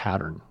design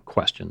pattern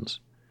questions,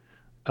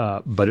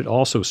 but it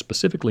also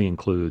specifically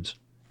includes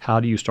how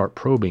do you start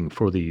probing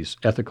for these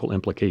ethical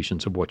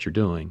implications of what you're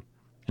doing,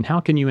 and how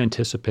can you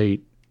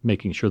anticipate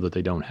making sure that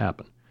they don't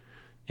happen.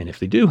 And if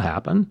they do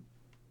happen,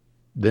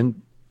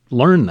 then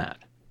learn that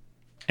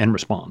and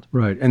respond.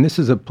 Right. And this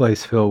is a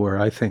place, Phil, where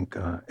I think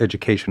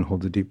education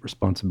holds a deep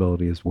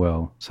responsibility as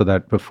well, so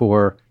that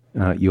before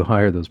you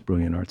hire those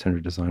brilliant art center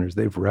designers,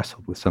 they've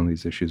wrestled with some of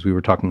these issues. We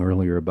were talking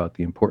earlier about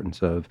the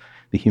importance of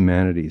the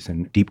humanities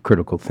and deep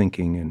critical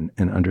thinking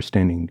and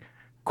understanding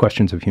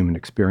questions of human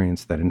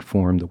experience that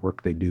inform the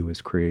work they do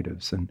as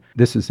creatives. And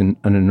this is an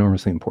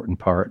enormously important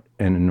part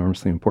and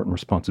enormously important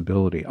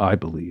responsibility, I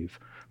believe,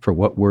 for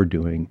what we're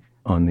doing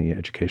on the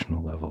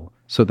educational level,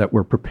 so that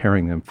we're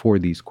preparing them for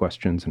these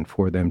questions and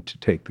for them to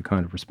take the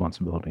kind of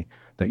responsibility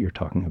that you're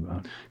talking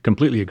about.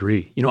 Completely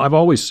agree. I've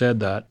always said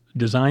that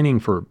designing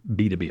for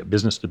B2B, a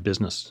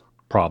business-to-business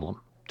problem,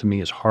 to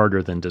me is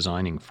harder than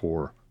designing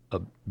for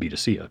a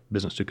B2C, a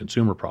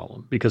business-to-consumer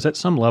problem, because at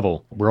some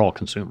level, we're all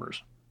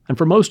consumers. And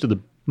for most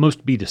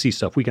B2C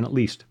stuff, we can at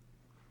least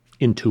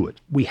intuit.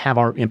 We have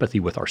our empathy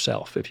with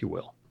ourselves, if you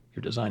will.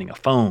 You're designing a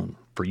phone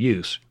for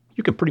use.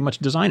 You can pretty much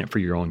design it for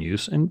your own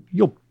use, and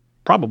you'll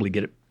probably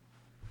get it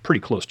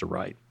pretty close to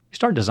right. You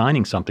start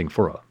designing something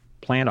for a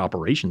plant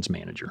operations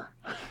manager.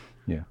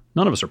 Yeah.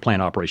 None of us are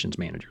plant operations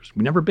managers.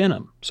 We've never been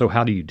them. So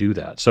how do you do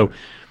that? So,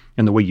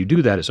 and the way you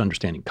do that is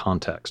understanding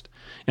context.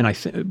 And I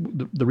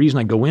think the reason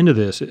I go into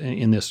this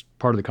in this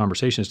part of the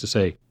conversation is to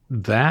say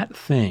that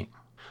thing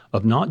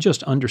of not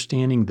just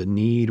understanding the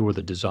need or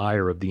the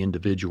desire of the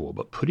individual,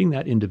 but putting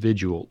that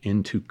individual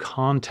into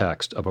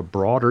context of a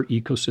broader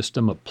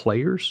ecosystem of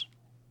players.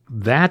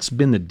 That's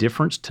been the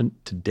difference to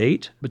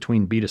date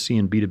between B2C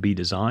and B2B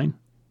design,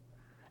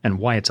 and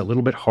why it's a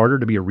little bit harder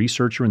to be a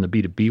researcher in the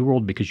B2B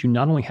world, because you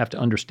not only have to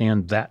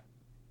understand that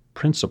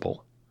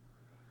principle,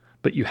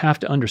 But you have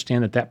to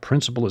understand that that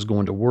principle is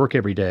going to work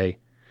every day,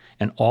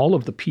 and all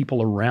of the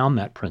people around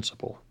that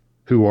principle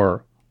who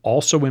are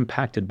also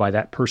impacted by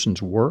that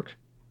person's work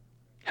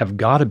have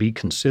got to be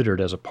considered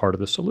as a part of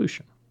the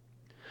solution.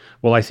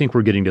 Well, I think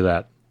we're getting to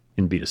that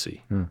in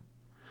B2C.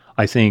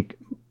 I think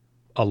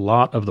a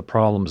lot of the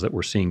problems that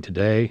we're seeing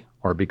today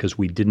are because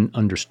we didn't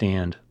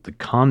understand the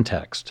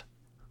context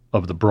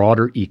of the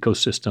broader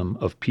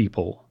ecosystem of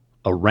people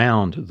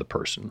around the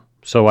person.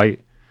 So I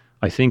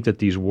think that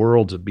these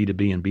worlds of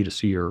B2B and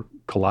B2C are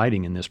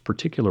colliding in this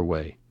particular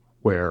way,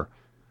 where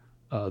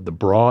the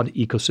broad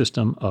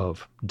ecosystem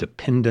of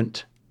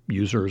dependent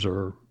users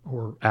or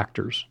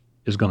actors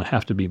is going to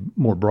have to be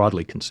more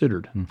broadly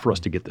considered for us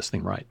to get this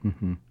thing right.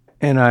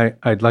 And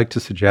I'd like to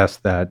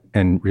suggest that,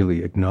 and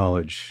really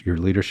acknowledge your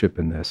leadership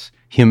in this,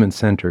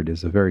 human-centered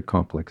is a very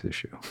complex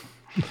issue.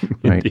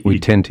 Right? We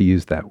tend to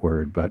use that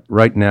word, but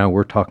right now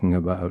we're talking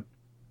about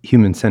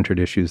human-centered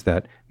issues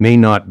that may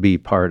not be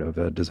part of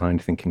a design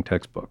thinking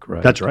textbook,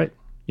 right? That's right.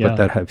 Yeah. But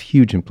that have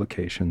huge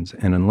implications.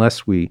 And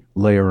unless we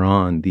layer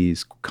on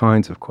these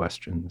kinds of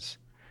questions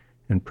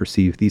and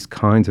perceive these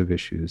kinds of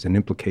issues and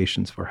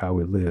implications for how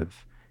we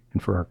live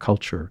and for our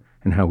culture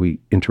and how we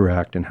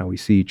interact and how we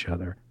see each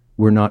other,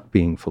 we're not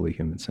being fully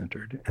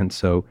human-centered. And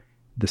so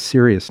the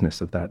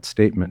seriousness of that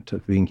statement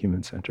of being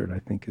human-centered, I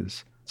think,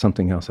 is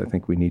something else I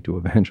think we need to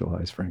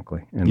evangelize,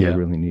 frankly, and we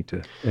really need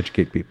to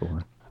educate people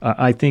on.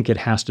 I think it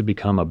has to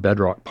become a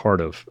bedrock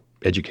part of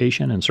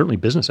education, and certainly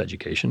business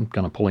education,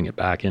 kind of pulling it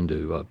back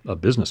into a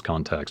business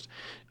context.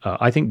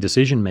 I think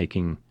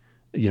decision-making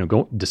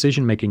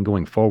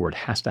going forward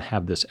has to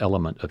have this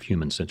element of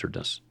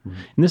human-centeredness.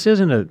 And this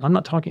isn't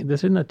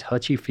a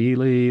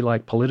touchy-feely,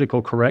 like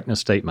political correctness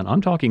statement.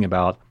 I'm talking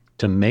about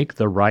to make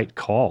the right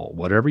call,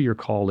 whatever your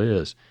call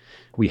is.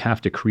 We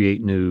have to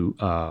create new,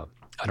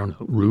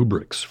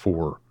 rubrics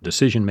for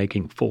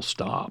decision-making full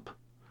stop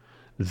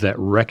that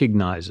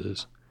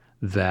recognizes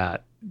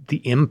that the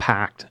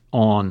impact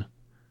on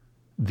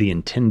the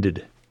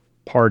intended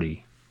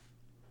party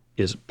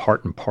is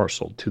part and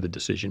parcel to the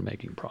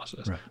decision-making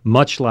process. Right.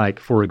 Much like,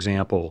 for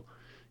example,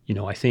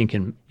 I think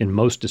in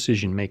most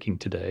decision-making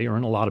today, or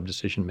in a lot of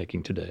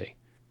decision-making today,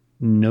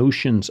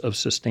 notions of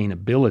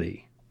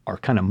sustainability are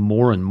kind of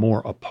more and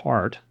more a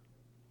part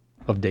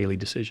of daily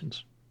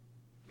decisions,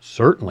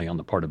 certainly on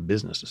the part of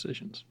business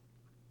decisions.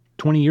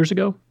 20 years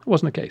ago, it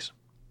wasn't the case.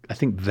 I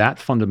think that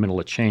fundamental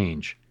a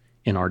change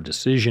in our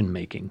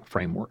decision-making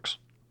frameworks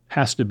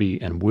has to be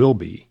and will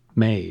be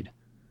made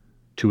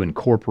to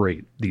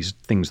incorporate these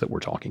things that we're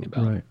talking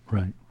about.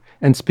 Right.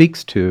 And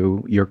speaks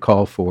to your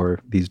call for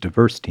these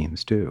diverse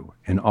teams too,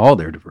 and all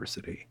their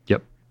diversity.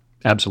 Yep,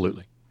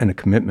 absolutely. And a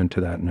commitment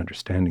to that and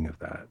understanding of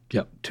that.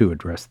 Yep. To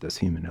address this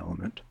human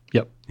element.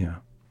 Yep. Yeah.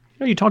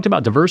 You talked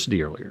about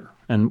diversity earlier,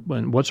 and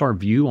what's our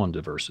view on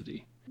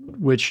diversity,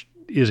 which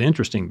is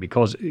interesting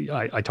because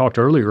I talked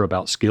earlier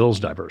about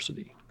skills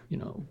diversity.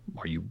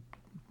 Are you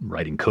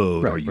writing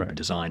code? Are you a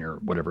designer?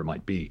 Whatever it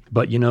might be.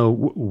 But,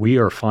 we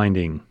are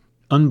finding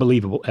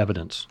unbelievable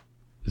evidence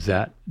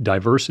that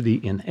diversity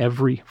in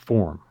every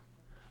form,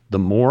 the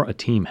more a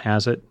team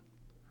has it,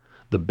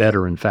 the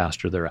better and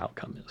faster their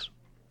outcome is.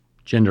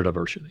 Gender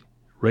diversity,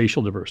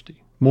 racial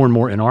diversity, more and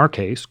more in our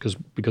case,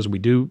 because we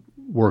do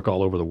work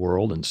all over the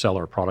world and sell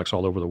our products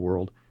all over the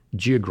world,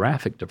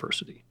 geographic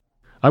diversity.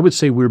 I would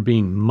say we're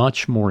being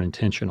much more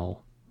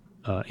intentional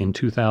in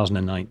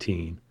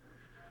 2019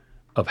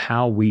 of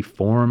how we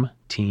form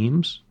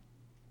teams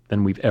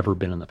than we've ever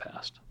been in the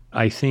past.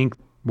 I think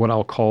what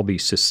I'll call the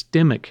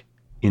systemic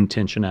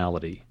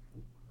intentionality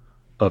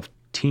of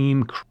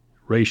team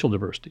racial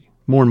diversity,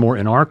 more and more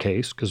in our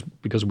case,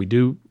 because we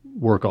do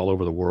work all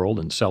over the world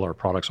and sell our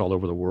products all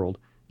over the world,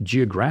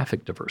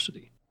 geographic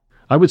diversity.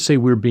 I would say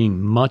we're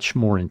being much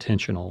more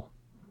intentional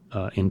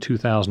in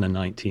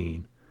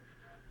 2019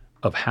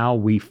 of how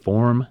we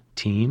form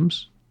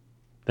teams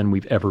than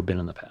we've ever been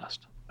in the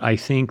past. I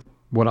think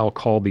what I'll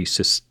call the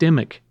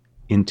systemic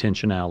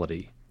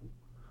intentionality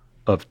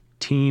of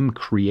team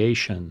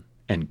creation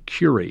and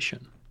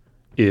curation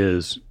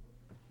is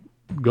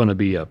going to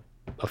be a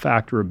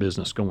factor of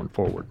business going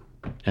forward.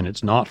 And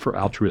it's not for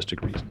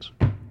altruistic reasons.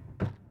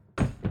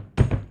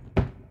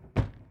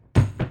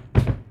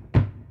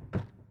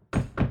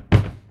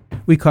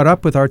 We caught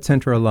up with Art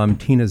Center alum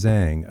Tina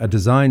Zhang, a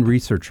design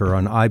researcher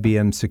on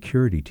IBM's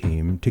security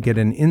team, to get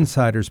an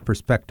insider's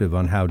perspective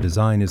on how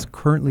design is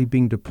currently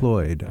being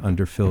deployed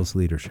under Phil's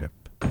leadership.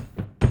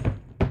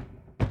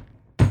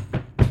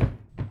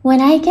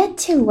 When I get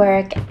to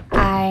work,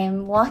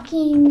 I'm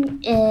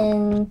walking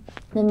in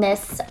the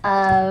midst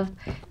of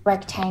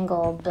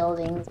rectangle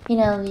buildings.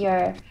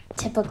 Your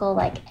typical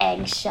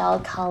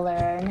eggshell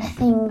color,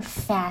 nothing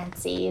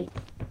fancy.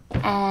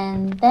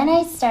 And then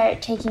I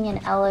start taking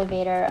an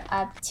elevator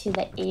up to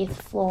the 8th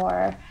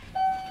floor.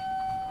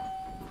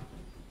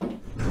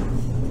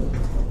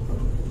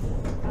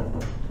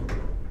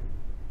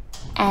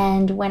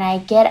 And when I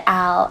get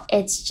out,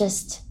 it's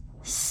just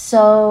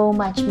so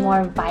much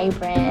more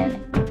vibrant.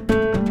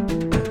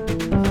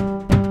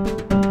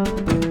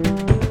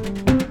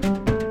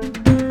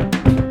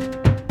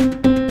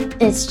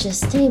 it's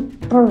just a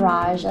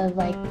barrage of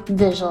like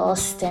visual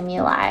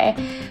stimuli.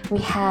 We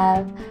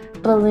have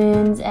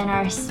balloons in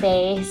our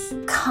space,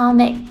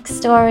 comic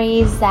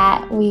stories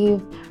that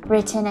we've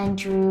written and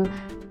drew.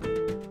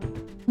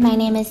 My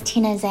name is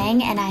Tina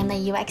Zhang, and I'm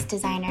a UX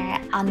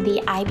designer on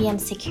the IBM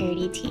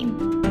security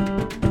team.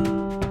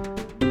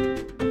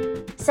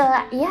 So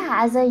yeah,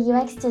 as a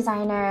UX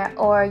designer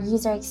or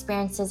user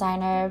experience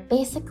designer,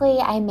 basically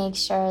I make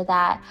sure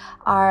that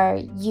our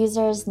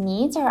users'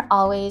 needs are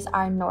always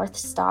our North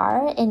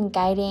Star in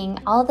guiding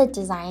all the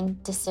design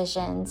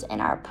decisions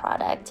in our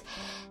product.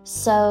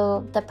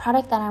 So the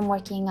product that I'm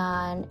working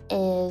on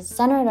is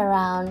centered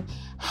around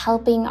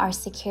helping our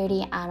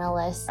security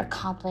analysts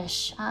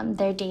accomplish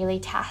their daily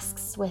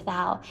tasks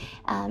without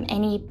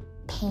any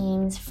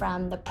pains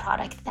from the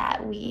product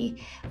that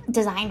we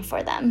design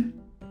for them.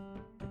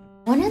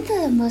 One of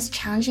the most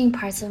challenging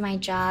parts of my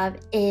job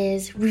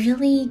is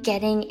really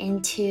getting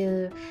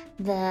into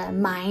the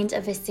mind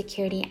of a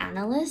security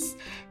analyst.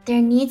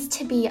 There needs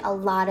to be a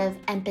lot of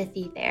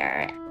empathy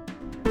there.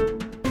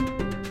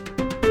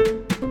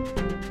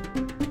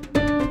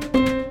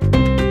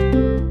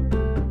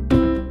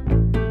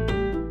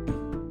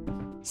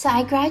 So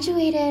I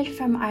graduated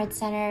from Art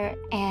Center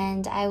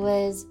and I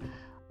was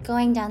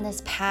going down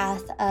this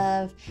path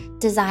of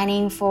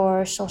designing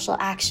for social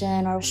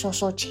action or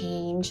social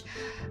change,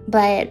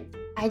 but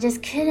I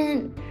just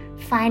couldn't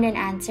find an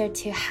answer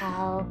to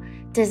how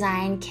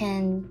design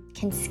can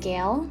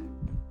scale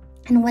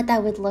and what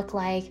that would look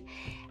like.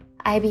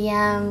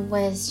 IBM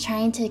was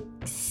trying to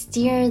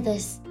steer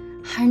this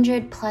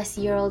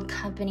 100-plus-year-old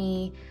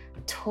company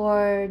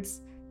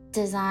towards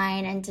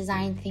design and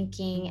design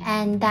thinking,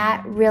 and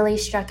that really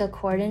struck a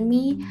chord in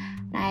me.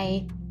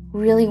 I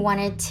really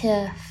wanted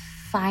to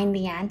find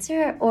the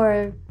answer,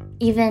 or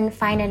even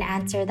find an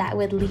answer that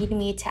would lead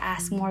me to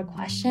ask more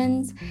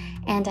questions.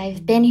 And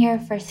I've been here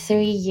for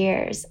 3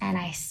 years, and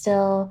I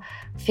still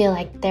feel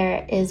like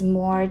there is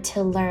more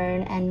to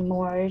learn and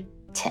more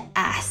to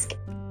ask.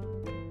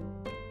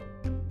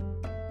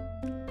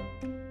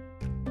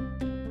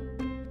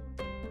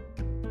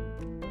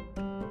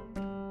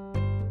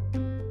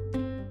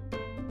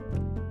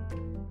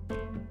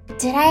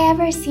 Did I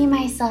ever see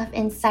myself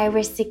in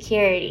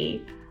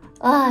cybersecurity?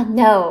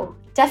 No,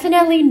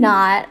 definitely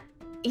not.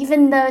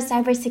 Even though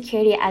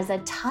cybersecurity as a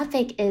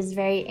topic is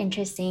very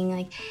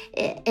interesting,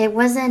 it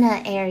wasn't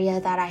an area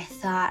that I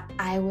thought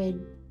I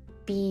would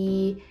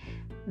be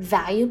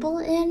valuable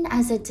in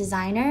as a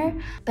designer.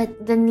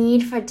 But the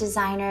need for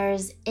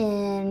designers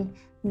in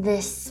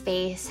this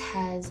space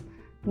has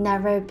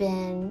never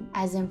been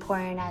as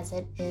important as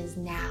it is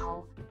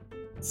now.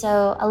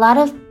 So a lot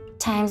of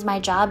times my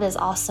job is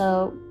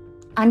also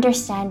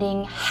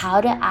understanding how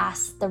to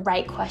ask the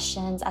right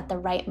questions at the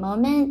right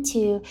moment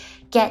to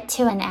get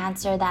to an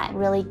answer that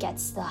really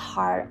gets the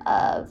heart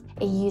of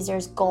a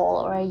user's goal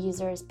or a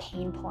user's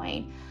pain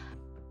point.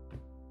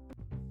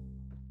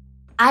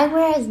 I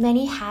wear as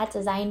many hats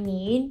as I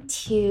need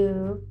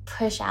to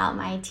push out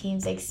my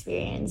team's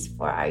experience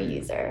for our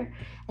user,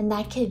 and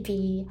that could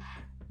be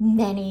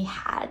many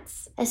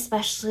hats,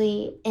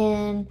 especially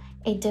in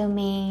a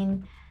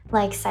domain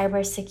like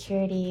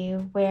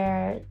cybersecurity,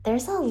 where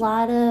there's a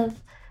lot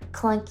of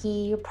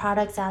clunky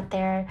products out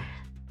there.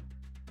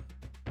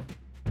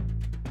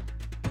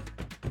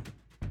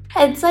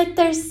 It's like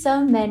there's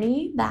so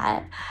many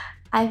that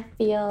I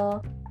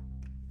feel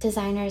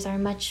designers are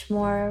much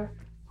more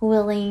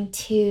willing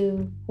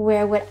to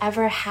wear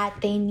whatever hat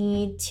they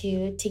need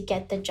to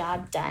get the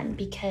job done,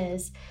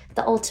 because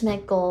the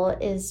ultimate goal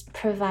is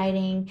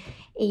providing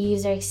a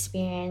user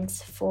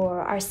experience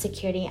for our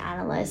security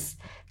analysts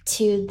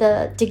to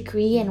the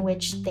degree in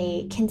which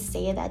they can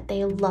say that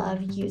they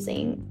love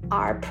using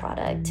our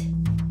product.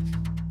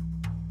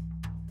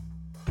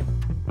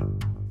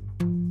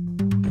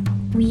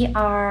 We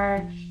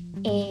are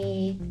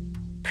a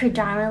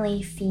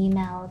predominantly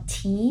female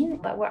team,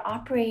 but we're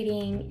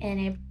operating in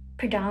a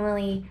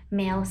predominantly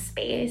male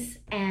space,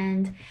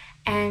 and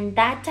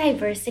that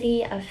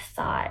diversity of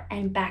thought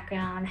and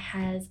background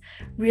has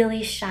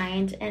really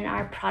shined in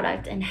our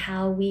product and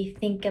how we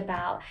think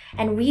about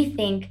and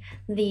rethink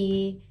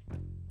the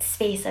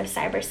space of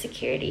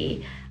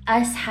cybersecurity.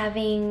 Us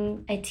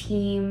having a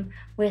team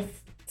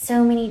with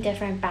so many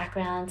different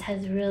backgrounds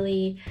has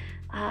really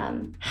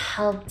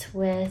helped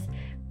with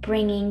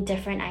bringing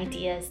different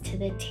ideas to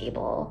the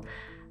table.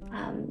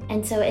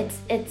 And so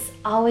it's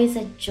always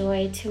a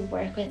joy to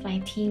work with my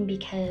team,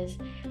 because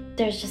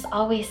there's just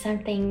always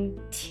something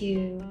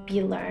to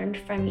be learned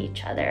from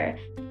each other.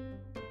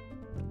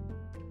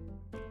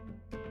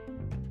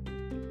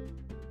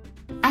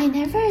 I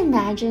never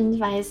imagined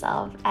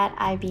myself at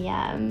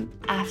IBM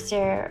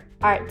after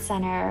Art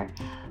Center,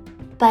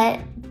 but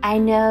I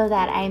know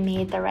that I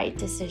made the right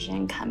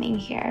decision coming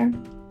here.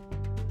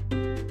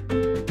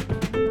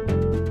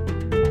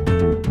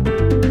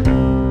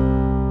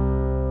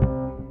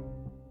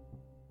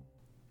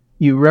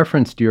 You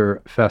referenced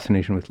your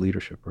fascination with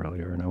leadership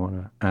earlier, and I want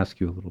to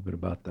ask you a little bit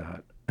about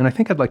that. And I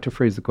think I'd like to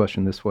phrase the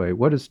question this way.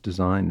 What has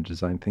design and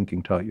design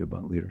thinking taught you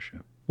about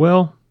leadership?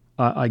 Well,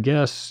 I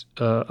guess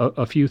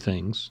a few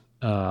things.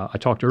 I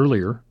talked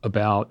earlier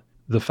about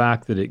the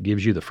fact that it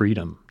gives you the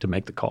freedom to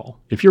make the call.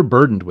 If you're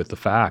burdened with the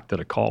fact that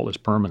a call is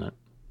permanent,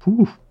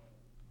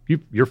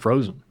 you're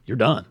frozen. You're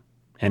done.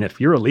 And if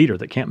you're a leader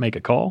that can't make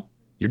a call,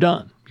 you're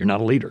done. You're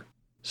not a leader.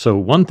 So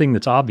one thing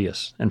that's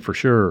obvious and for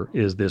sure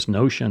is this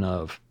notion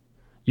of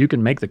you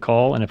can make the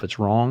call, and if it's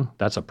wrong,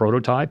 that's a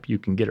prototype. You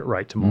can get it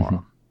right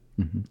tomorrow.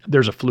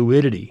 There's a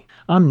fluidity.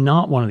 I'm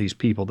not one of these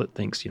people that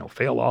thinks,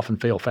 fail often,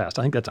 fail fast.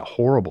 I think that's a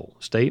horrible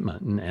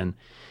statement. And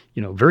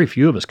very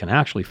few of us can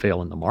actually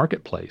fail in the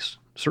marketplace.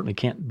 Certainly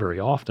can't very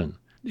often.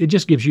 It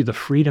just gives you the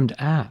freedom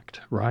to act,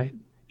 right?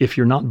 If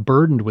you're not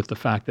burdened with the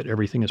fact that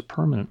everything is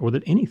permanent or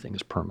that anything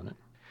is permanent.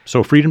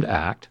 So freedom to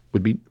act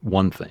would be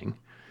one thing.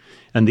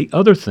 And the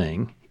other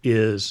thing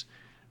is,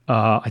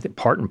 I think,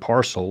 part and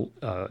parcel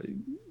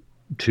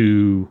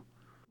to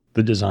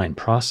the design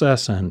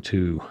process and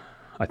to,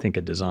 I think,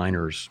 a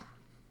designer's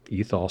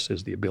ethos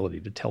is the ability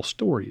to tell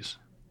stories,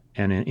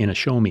 and in a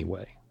show-me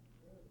way,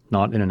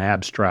 not in an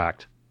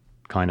abstract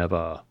kind of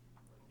a,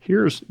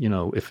 here's,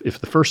 if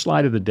the first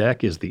slide of the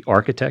deck is the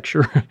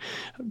architecture,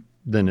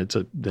 then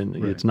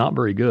it's not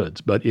very good.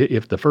 But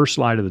if the first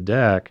slide of the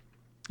deck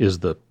is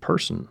the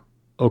person,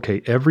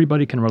 okay,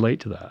 everybody can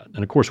relate to that.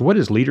 And of course, what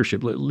is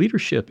leadership?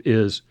 Leadership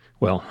is,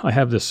 I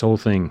have this whole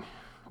thing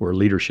where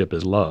leadership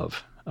is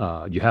love.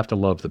 You have to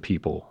love the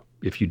people.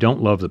 If you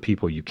don't love the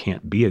people, you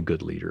can't be a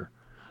good leader.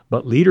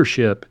 But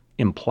leadership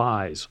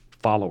implies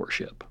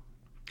followership.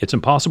 It's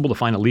impossible to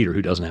find a leader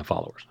who doesn't have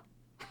followers.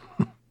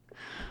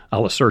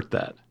 I'll assert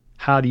that.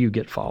 How do you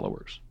get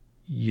followers?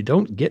 You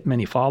don't get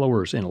many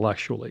followers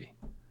intellectually.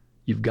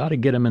 You've got to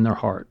get them in their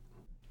heart.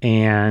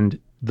 And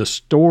the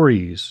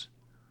stories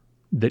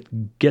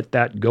that get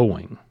that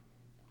going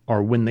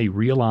are when they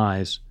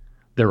realize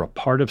they're a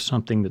part of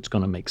something that's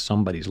going to make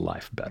somebody's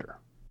life better.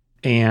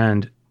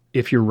 And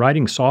if you're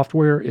writing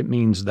software, it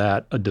means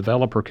that a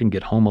developer can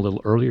get home a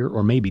little earlier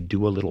or maybe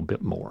do a little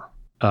bit more.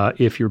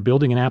 If you're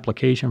building an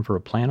application for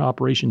a plant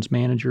operations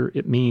manager,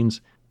 it means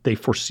they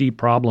foresee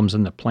problems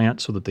in the plant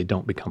so that they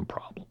don't become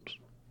problems.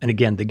 And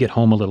again, they get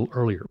home a little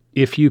earlier.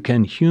 If you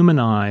can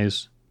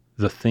humanize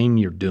the thing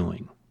you're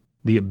doing,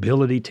 the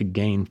ability to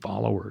gain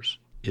followers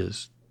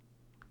is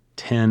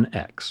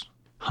 10x,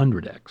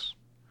 100x.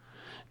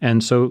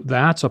 And so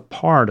that's a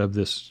part of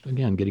this,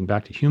 again, getting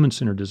back to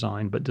human-centered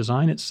design, but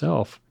design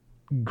itself,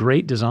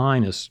 great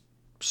design is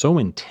so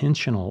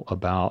intentional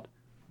about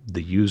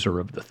the user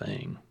of the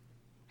thing.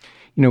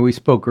 We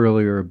spoke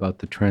earlier about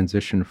the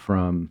transition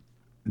from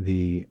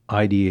the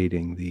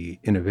ideating, the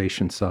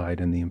innovation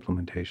side and the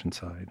implementation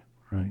side,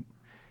 right?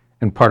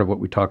 And part of what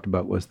we talked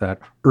about was that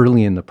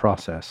early in the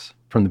process,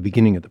 from the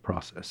beginning of the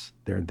process,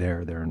 they're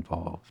there, they're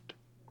involved,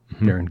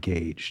 they're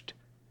engaged.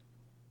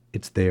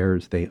 It's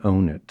theirs, they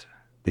own it.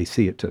 They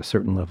see it to a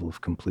certain level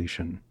of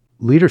completion.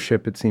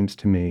 Leadership, it seems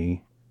to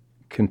me,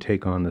 can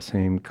take on the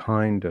same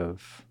kind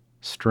of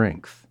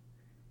strength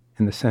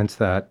in the sense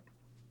that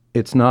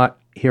it's not,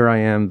 here I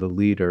am, the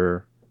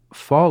leader,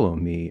 follow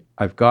me.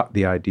 I've got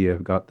the idea,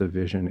 I've got the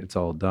vision, it's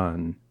all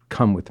done.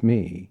 Come with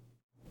me.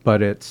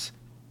 But it's,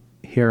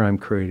 here I'm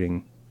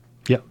creating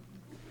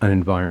an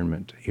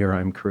environment. Here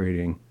I'm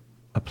creating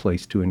a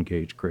place to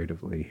engage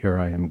creatively. Here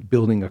I am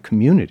building a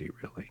community,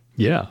 really.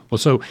 Yeah. Well,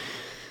 so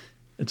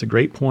it's a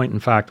great point. In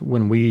fact,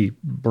 when we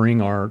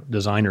bring our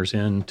designers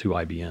into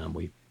IBM,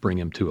 we bring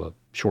them to a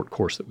short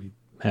course that we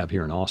have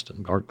here in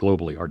Austin.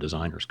 Globally, our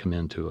designers come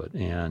into it.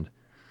 And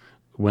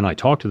when I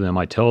talk to them,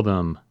 I tell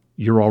them,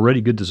 you're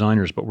already good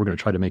designers, but we're going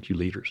to try to make you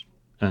leaders.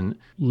 And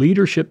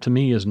leadership to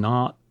me is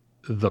not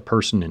the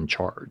person in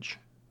charge.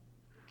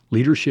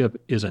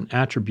 Leadership is an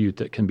attribute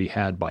that can be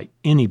had by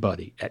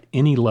anybody at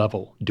any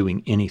level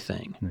doing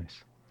anything.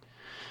 Nice.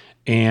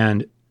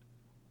 And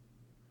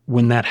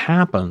when that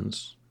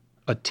happens,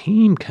 a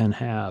team can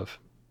have,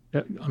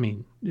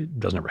 it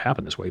doesn't ever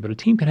happen this way, but a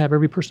team can have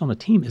every person on the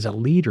team is a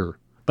leader,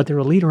 but they're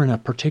a leader in a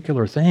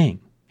particular thing,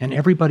 and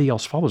everybody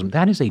else follows them.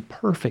 That is a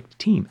perfect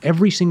team.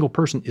 Every single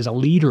person is a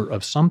leader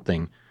of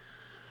something,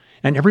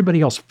 and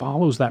everybody else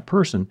follows that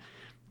person.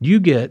 You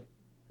get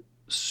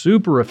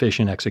super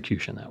efficient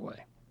execution that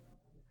way.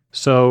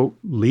 So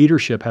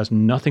leadership has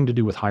nothing to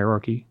do with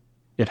hierarchy.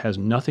 It has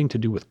nothing to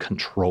do with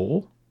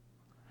control.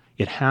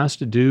 It has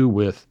to do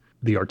with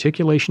the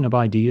articulation of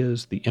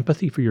ideas, the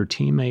empathy for your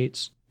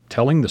teammates,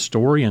 telling the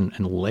story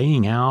and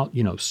laying out,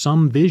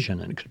 some vision.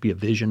 And it could be a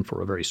vision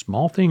for a very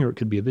small thing, or it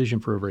could be a vision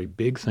for a very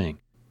big thing.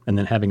 And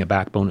then having a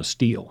backbone of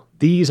steel.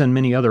 These and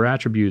many other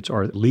attributes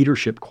are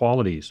leadership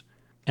qualities.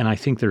 And I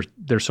think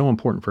they're so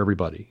important for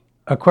everybody.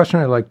 A question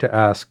I like to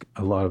ask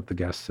a lot of the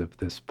guests of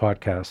this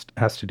podcast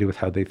has to do with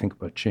how they think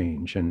about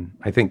change. And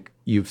I think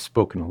you've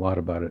spoken a lot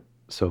about it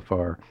so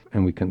far,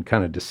 and we can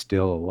kind of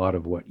distill a lot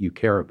of what you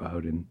care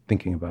about in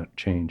thinking about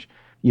change.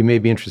 You may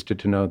be interested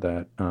to know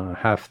that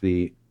half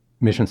the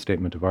mission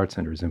statement of Art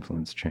Center is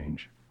influence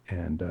change.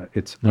 And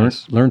it's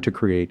learn to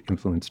create,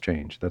 influence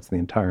change. That's the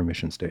entire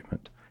mission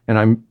statement. And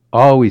I'm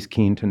always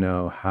keen to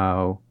know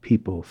how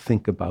people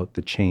think about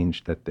the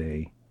change that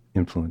they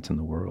influence in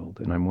the world.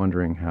 And I'm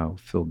wondering how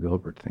Phil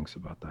Gilbert thinks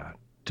about that.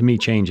 To me,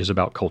 change is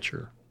about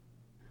culture.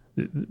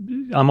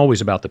 I'm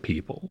always about the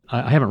people.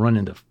 I haven't run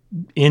into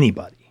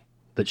anybody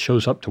that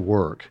shows up to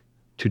work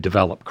to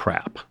develop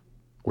crap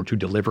or to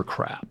deliver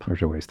crap. Or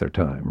to waste their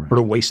time. Right? Or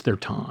to waste their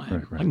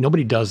time. Right. Like,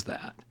 nobody does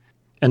that.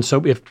 And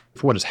so if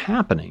what is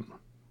happening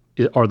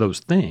are those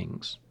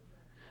things,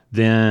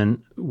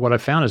 then what I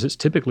found is it's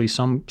typically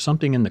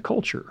something in the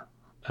culture.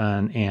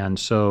 And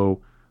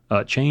so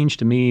change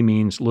to me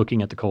means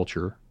looking at the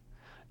culture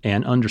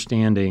and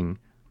understanding,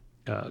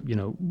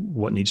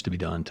 what needs to be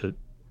done to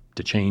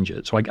change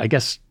it. So I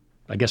guess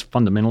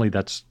fundamentally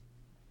that's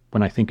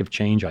when I think of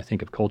change, I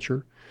think of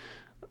culture.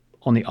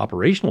 On the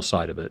operational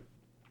side of it,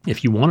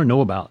 if you want to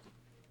know about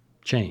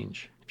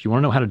change, if you want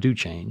to know how to do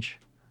change,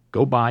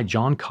 go buy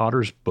John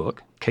Kotter's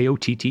book,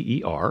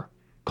 Kotter,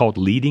 called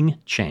Leading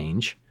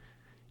Change.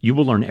 You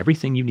will learn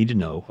everything you need to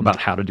know about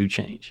how to do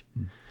change.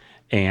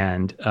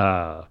 And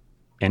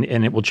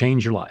it will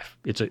change your life.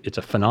 It's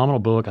a phenomenal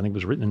book. I think it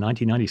was written in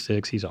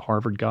 1996. He's a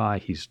Harvard guy.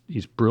 He's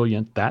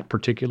brilliant. That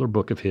particular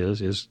book of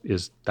his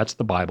is that's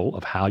the Bible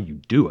of how you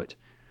do it.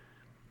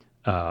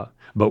 But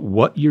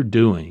what you're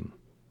doing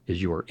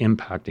is you are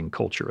impacting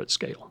culture at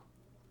scale.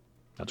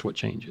 That's what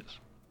change is.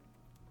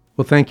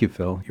 Well, thank you,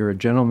 Phil. You're a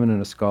gentleman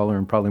and a scholar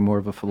and probably more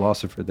of a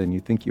philosopher than you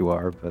think you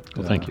are. But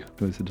well, thank you.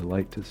 It was a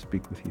delight to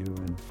speak with you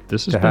and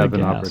this to have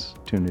an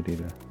opportunity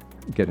to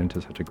get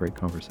into such a great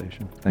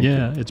conversation. Thank you.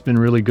 Yeah, it's been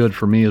really good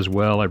for me as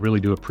well. I really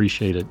do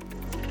appreciate it.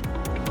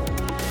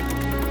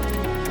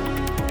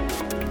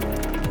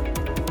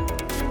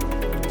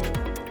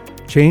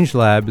 Change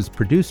Lab is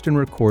produced and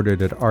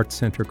recorded at Art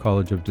Center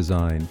College of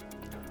Design.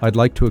 I'd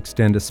like to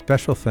extend a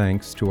special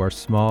thanks to our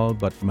small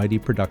but mighty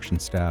production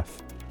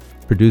staff.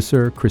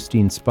 Producer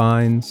Christine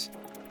Spines,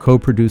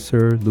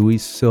 co-producer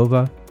Luis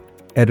Silva,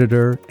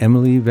 editor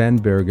Emily Van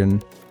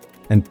Bergen,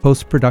 and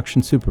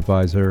post-production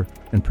supervisor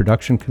and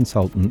production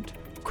consultant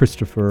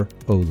Christopher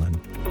Olin.